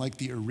 and like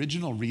the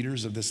original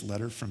readers of this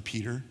letter from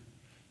Peter,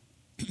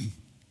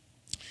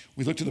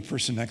 we look to the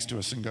person next to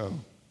us and go,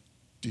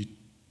 do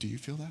Do you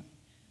feel that?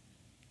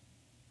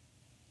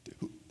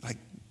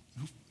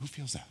 Who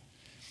feels that?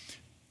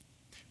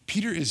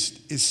 Peter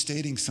is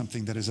stating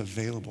something that is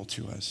available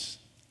to us,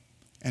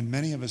 and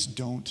many of us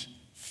don't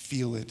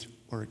feel it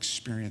or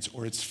experience,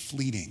 or it's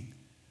fleeting,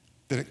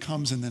 that it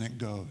comes and then it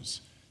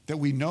goes, that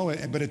we know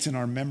it, but it's in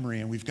our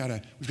memory, and we've got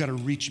to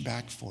reach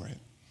back for it.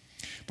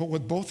 But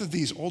what both of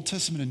these Old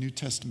Testament and New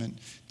Testament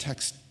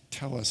texts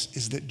tell us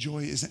is that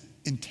joy isn't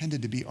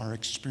intended to be our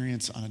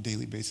experience on a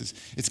daily basis.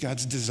 It's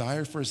God's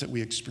desire for us that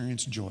we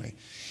experience joy.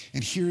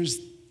 And here's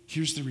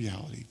the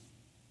reality.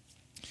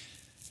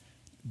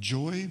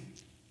 Joy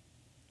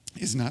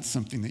is not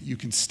something that you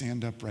can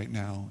stand up right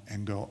now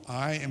and go,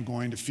 I am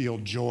going to feel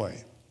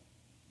joy.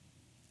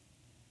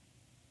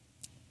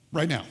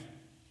 Right now.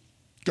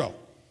 Go.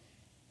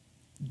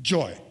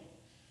 Joy.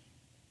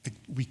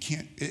 We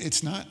can't,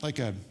 it's not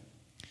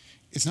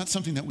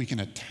something that we can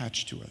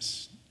attach to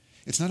us.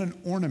 It's not an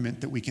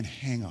ornament that we can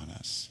hang on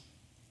us.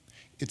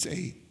 It's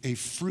a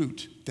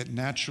fruit that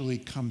naturally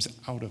comes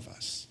out of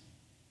us.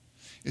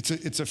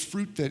 It's a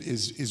fruit that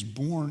is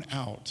born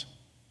out,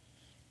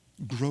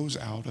 grows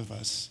out of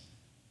us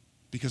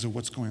because of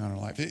what's going on in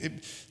our life.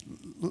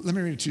 Let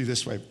me read it to you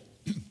this way.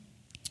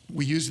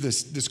 We used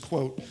this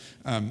quote,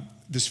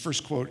 this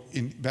first quote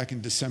back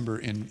in December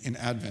in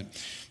Advent.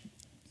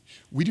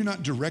 We do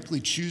not directly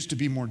choose to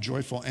be more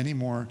joyful any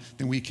more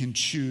than we can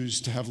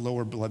choose to have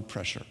lower blood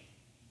pressure.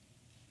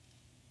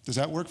 Does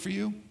that work for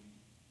you?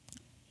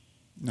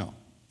 No.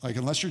 Like,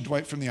 unless you're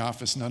Dwight from The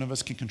Office, none of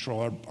us can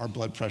control our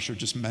blood pressure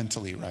just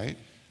mentally, right?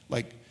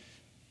 Like,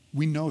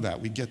 we know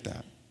that, we get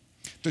that.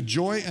 The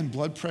joy and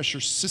blood pressure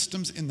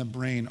systems in the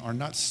brain are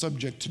not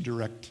subject to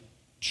direct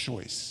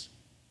choice.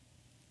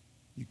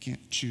 You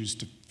can't choose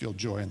to feel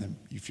joy and then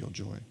you feel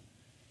joy.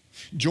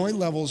 Joy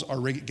levels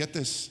are, get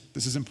this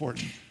is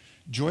important.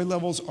 Joy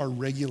levels are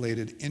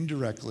regulated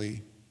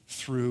indirectly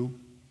through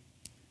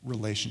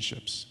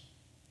relationships.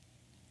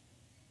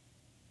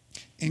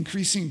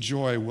 Increasing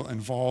joy will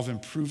involve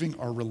improving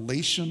our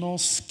relational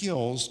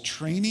skills,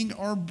 training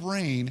our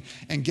brain,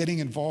 and getting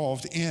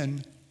involved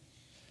in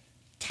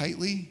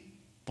tightly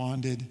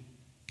bonded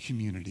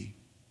community.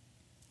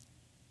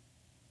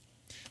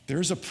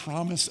 There's a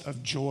promise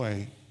of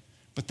joy,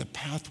 but the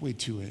pathway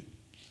to it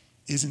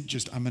isn't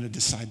just, I'm going to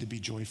decide to be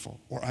joyful,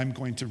 or I'm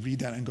going to read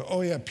that and go, oh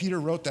yeah, Peter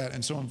wrote that,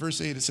 and so in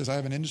verse 8 it says, I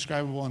have an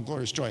indescribable and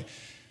glorious joy.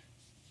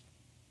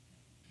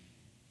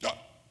 Oh,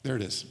 there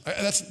it is.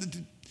 That's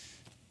the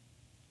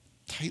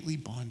tightly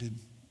bonded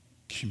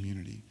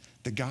community.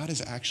 That God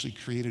has actually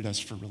created us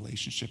for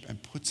relationship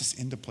and puts us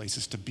into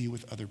places to be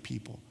with other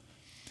people.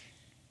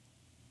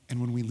 And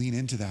when we lean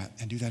into that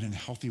and do that in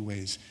healthy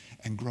ways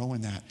and grow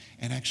in that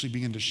and actually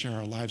begin to share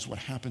our lives, what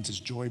happens is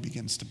joy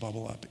begins to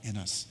bubble up in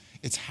us.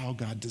 It's how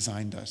God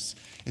designed us.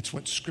 It's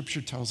what Scripture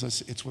tells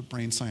us. It's what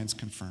brain science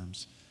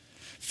confirms.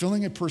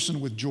 Filling a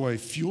person with joy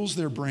fuels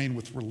their brain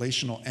with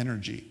relational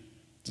energy.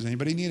 Does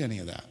anybody need any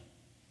of that?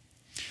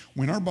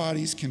 When our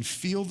bodies can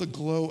feel the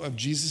glow of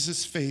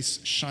Jesus' face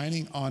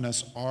shining on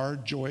us, our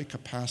joy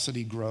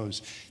capacity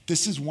grows.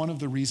 This is one of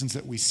the reasons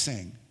that we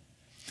sing.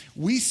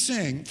 We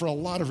sing for a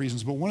lot of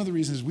reasons, but one of the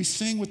reasons is we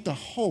sing with the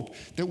hope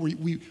that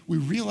we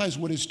realize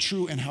what is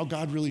true and how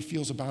God really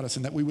feels about us,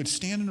 and that we would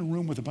stand in a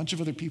room with a bunch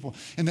of other people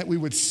and that we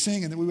would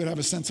sing and that we would have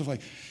a sense of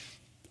like,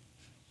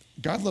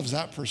 God loves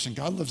that person,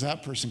 God loves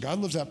that person, God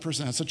loves that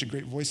person, has such a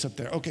great voice up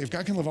there. Okay, if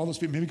God can love all those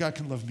people, maybe God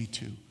can love me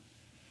too.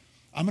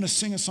 I'm going to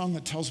sing a song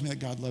that tells me that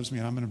God loves me,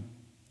 and I'm going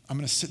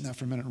to sit in that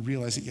for a minute and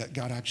realize that, yeah,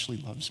 God actually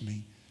loves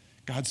me.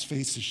 God's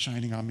face is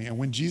shining on me. And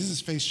when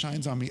Jesus' face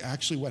shines on me,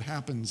 actually what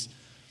happens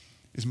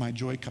is my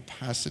joy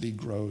capacity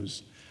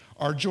grows.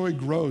 Our joy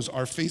grows.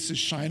 Our faces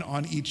shine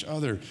on each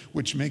other,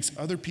 which makes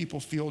other people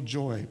feel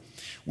joy.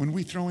 When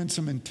we throw in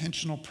some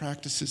intentional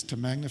practices to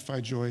magnify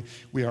joy,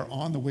 we are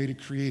on the way to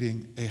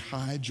creating a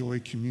high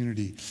joy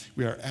community.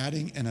 We are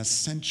adding an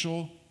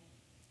essential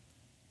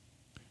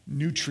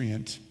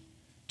nutrient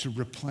to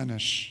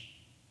replenish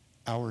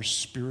our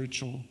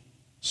spiritual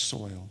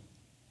soil.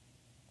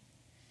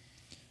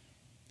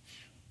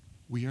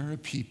 We are a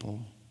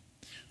people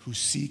who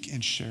seek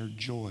and share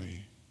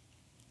joy.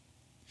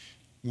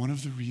 One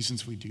of the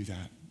reasons we do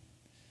that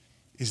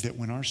is that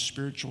when our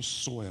spiritual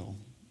soil,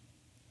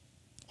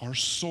 our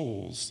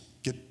souls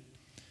get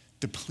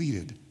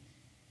depleted,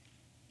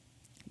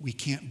 we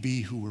can't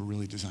be who we're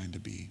really designed to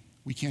be.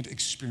 We can't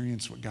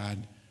experience what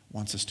God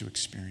wants us to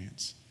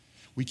experience.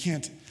 We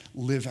can't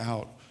live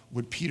out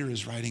what Peter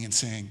is writing and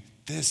saying,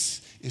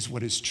 this is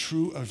what is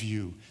true of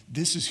you.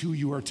 This is who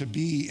you are to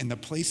be in the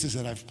places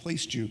that I've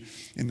placed you.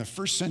 In the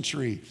first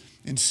century,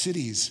 in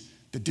cities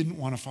that didn't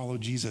want to follow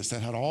Jesus,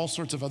 that had all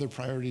sorts of other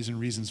priorities and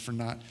reasons for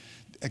not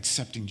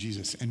accepting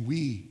Jesus. And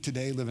we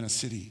today live in a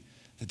city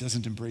that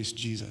doesn't embrace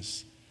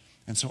Jesus.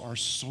 And so our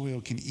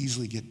soil can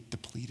easily get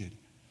depleted.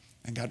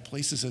 And God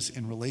places us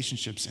in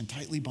relationships and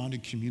tightly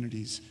bonded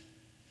communities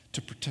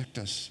to protect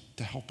us,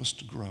 to help us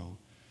to grow,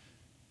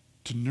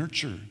 to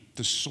nurture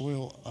the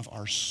soil of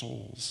our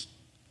souls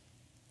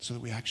so that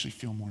we actually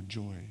feel more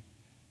joy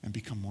and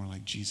become more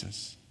like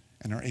Jesus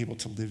and are able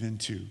to live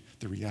into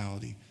the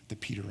reality that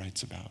Peter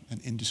writes about,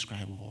 an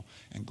indescribable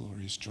and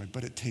glorious joy.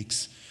 But it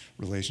takes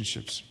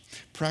relationships.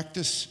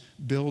 Practice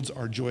builds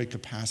our joy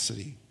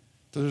capacity.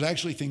 So there's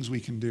actually things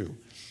we can do.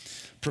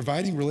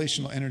 Providing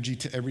relational energy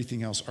to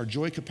everything else, our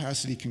joy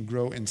capacity can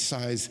grow in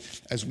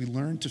size as we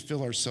learn to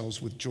fill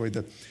ourselves with joy.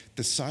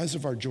 The size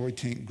of our joy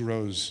tank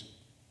grows.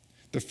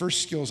 The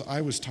first skills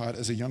I was taught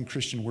as a young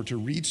Christian were to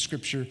read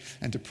scripture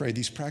and to pray.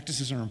 These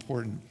practices are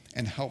important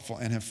and helpful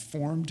and have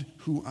formed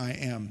who I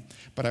am,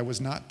 but I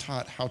was not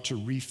taught how to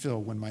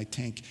refill when my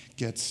tank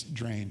gets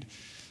drained.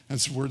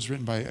 That's words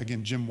written by,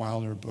 again, Jim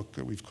Wilder, a book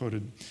that we've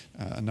quoted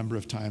a number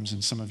of times,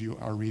 and some of you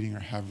are reading or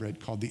have read,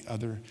 called The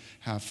Other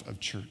Half of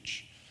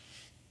Church.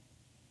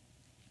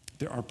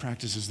 There are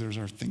practices, there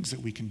are things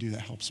that we can do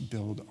that helps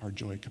build our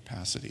joy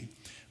capacity.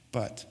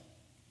 But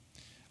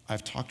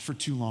I've talked for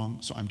too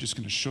long, so I'm just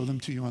going to show them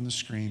to you on the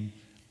screen.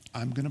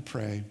 I'm going to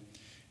pray,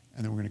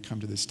 and then we're going to come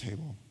to this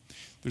table.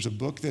 There's a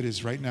book that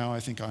is right now, I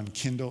think, on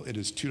Kindle. It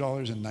is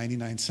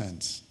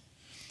 $2.99,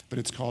 but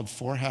it's called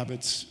 4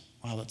 Habits.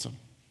 Wow,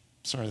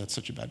 sorry, that's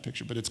such a bad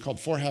picture, but it's called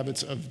 4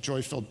 Habits of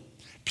Joy-Filled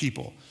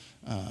People.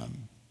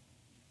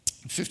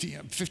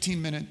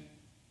 15-minute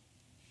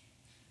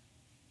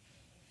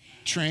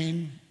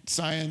train,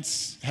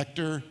 science,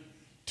 Hector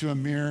to a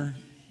mirror.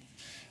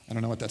 I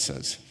don't know what that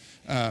says.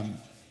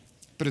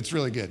 But it's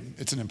really good.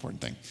 It's an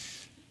important thing.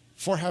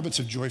 4 Habits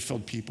of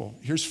Joy-Filled People.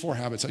 Here's 4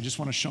 habits. I just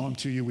want to show them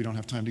to you. We don't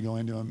have time to go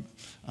into them,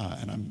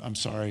 and I'm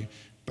sorry.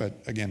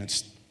 But again,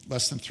 it's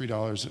less than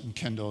 $3 in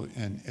Kindle,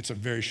 and it's a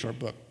very short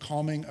book.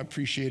 Calming,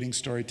 appreciating,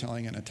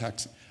 storytelling, and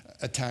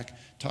attack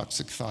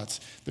toxic thoughts.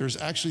 There's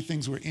actually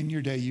things where in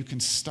your day you can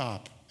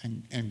stop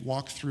and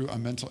walk through a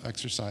mental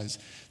exercise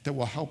that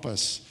will help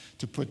us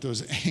to put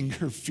those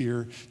anger,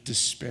 fear,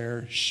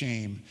 despair,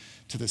 shame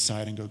to the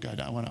side and go, God,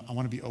 I want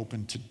to be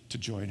open to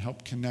joy and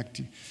help connect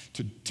you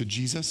to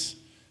Jesus,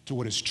 to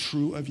what is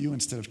true of you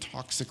instead of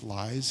toxic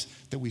lies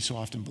that we so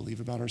often believe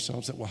about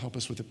ourselves, that will help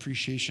us with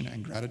appreciation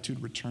and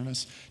gratitude, return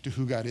us to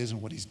who God is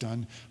and what he's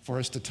done for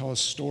us, to tell us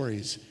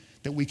stories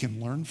that we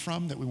can learn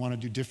from, that we want to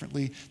do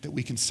differently, that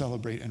we can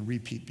celebrate and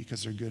repeat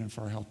because they're good and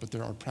for our health. But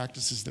there are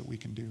practices that we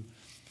can do.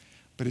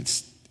 But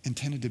it's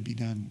intended to be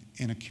done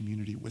in a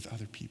community with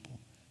other people.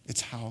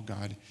 It's how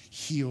God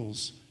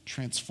heals,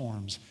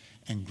 transforms,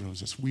 and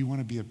grows us. We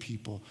want to be a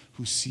people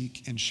who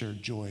seek and share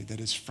joy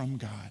that is from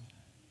God,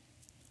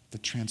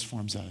 that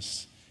transforms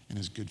us and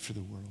is good for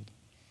the world.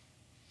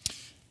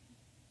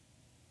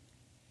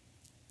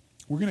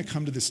 We're going to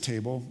come to this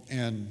table,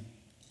 and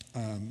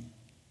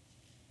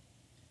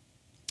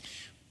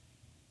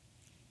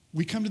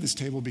we come to this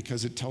table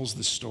because it tells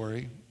the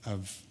story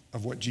of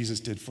what Jesus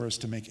did for us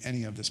to make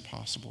any of this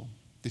possible,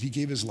 that he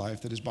gave his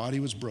life, that his body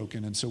was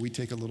broken, and so we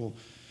take a little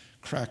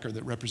cracker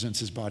that represents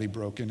his body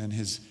broken, and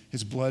his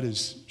blood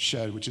is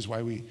shed, which is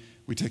why we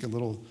take a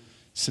little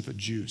sip of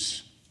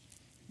juice.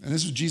 And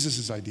this was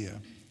Jesus' idea.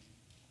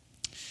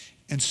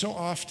 And so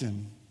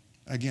often,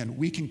 again,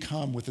 we can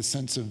come with a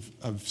sense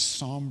of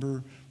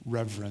somber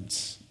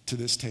reverence to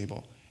this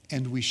table,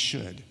 and we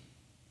should,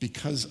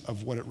 because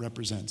of what it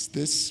represents.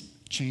 This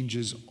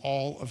changes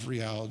all of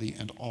reality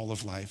and all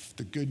of life,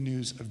 the good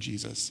news of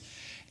Jesus.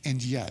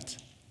 And yet,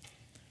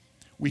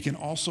 we can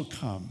also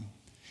come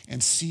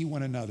and see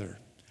one another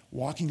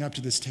walking up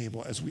to this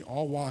table as we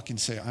all walk and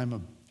say, I'm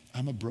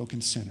a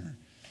broken sinner,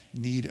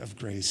 need of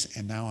grace,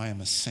 and now I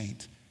am a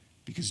saint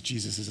because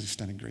Jesus has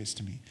extended grace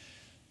to me.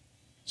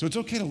 So it's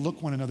okay to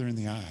look one another in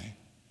the eye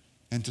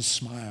and to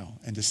smile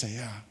and to say,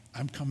 yeah,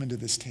 I'm coming to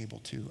this table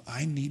too.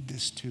 I need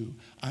this too.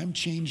 I'm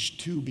changed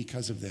too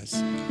because of this.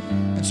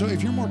 And so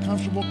if you're more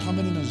comfortable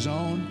coming in a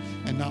zone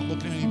and not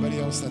looking at anybody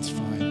else, that's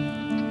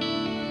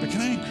fine. But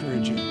can I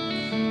encourage you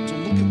to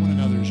look at one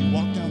another as you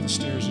walk down the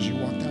stairs, as you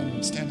walk down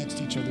and stand next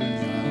to each other in the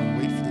aisle and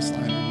wait for this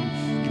line,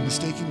 or you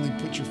mistakenly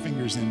put your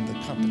fingers in the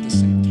cup at the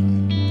same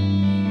time,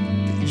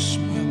 that you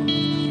smile at one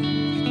another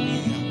and go,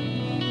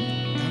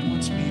 yeah, God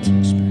wants me to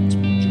experience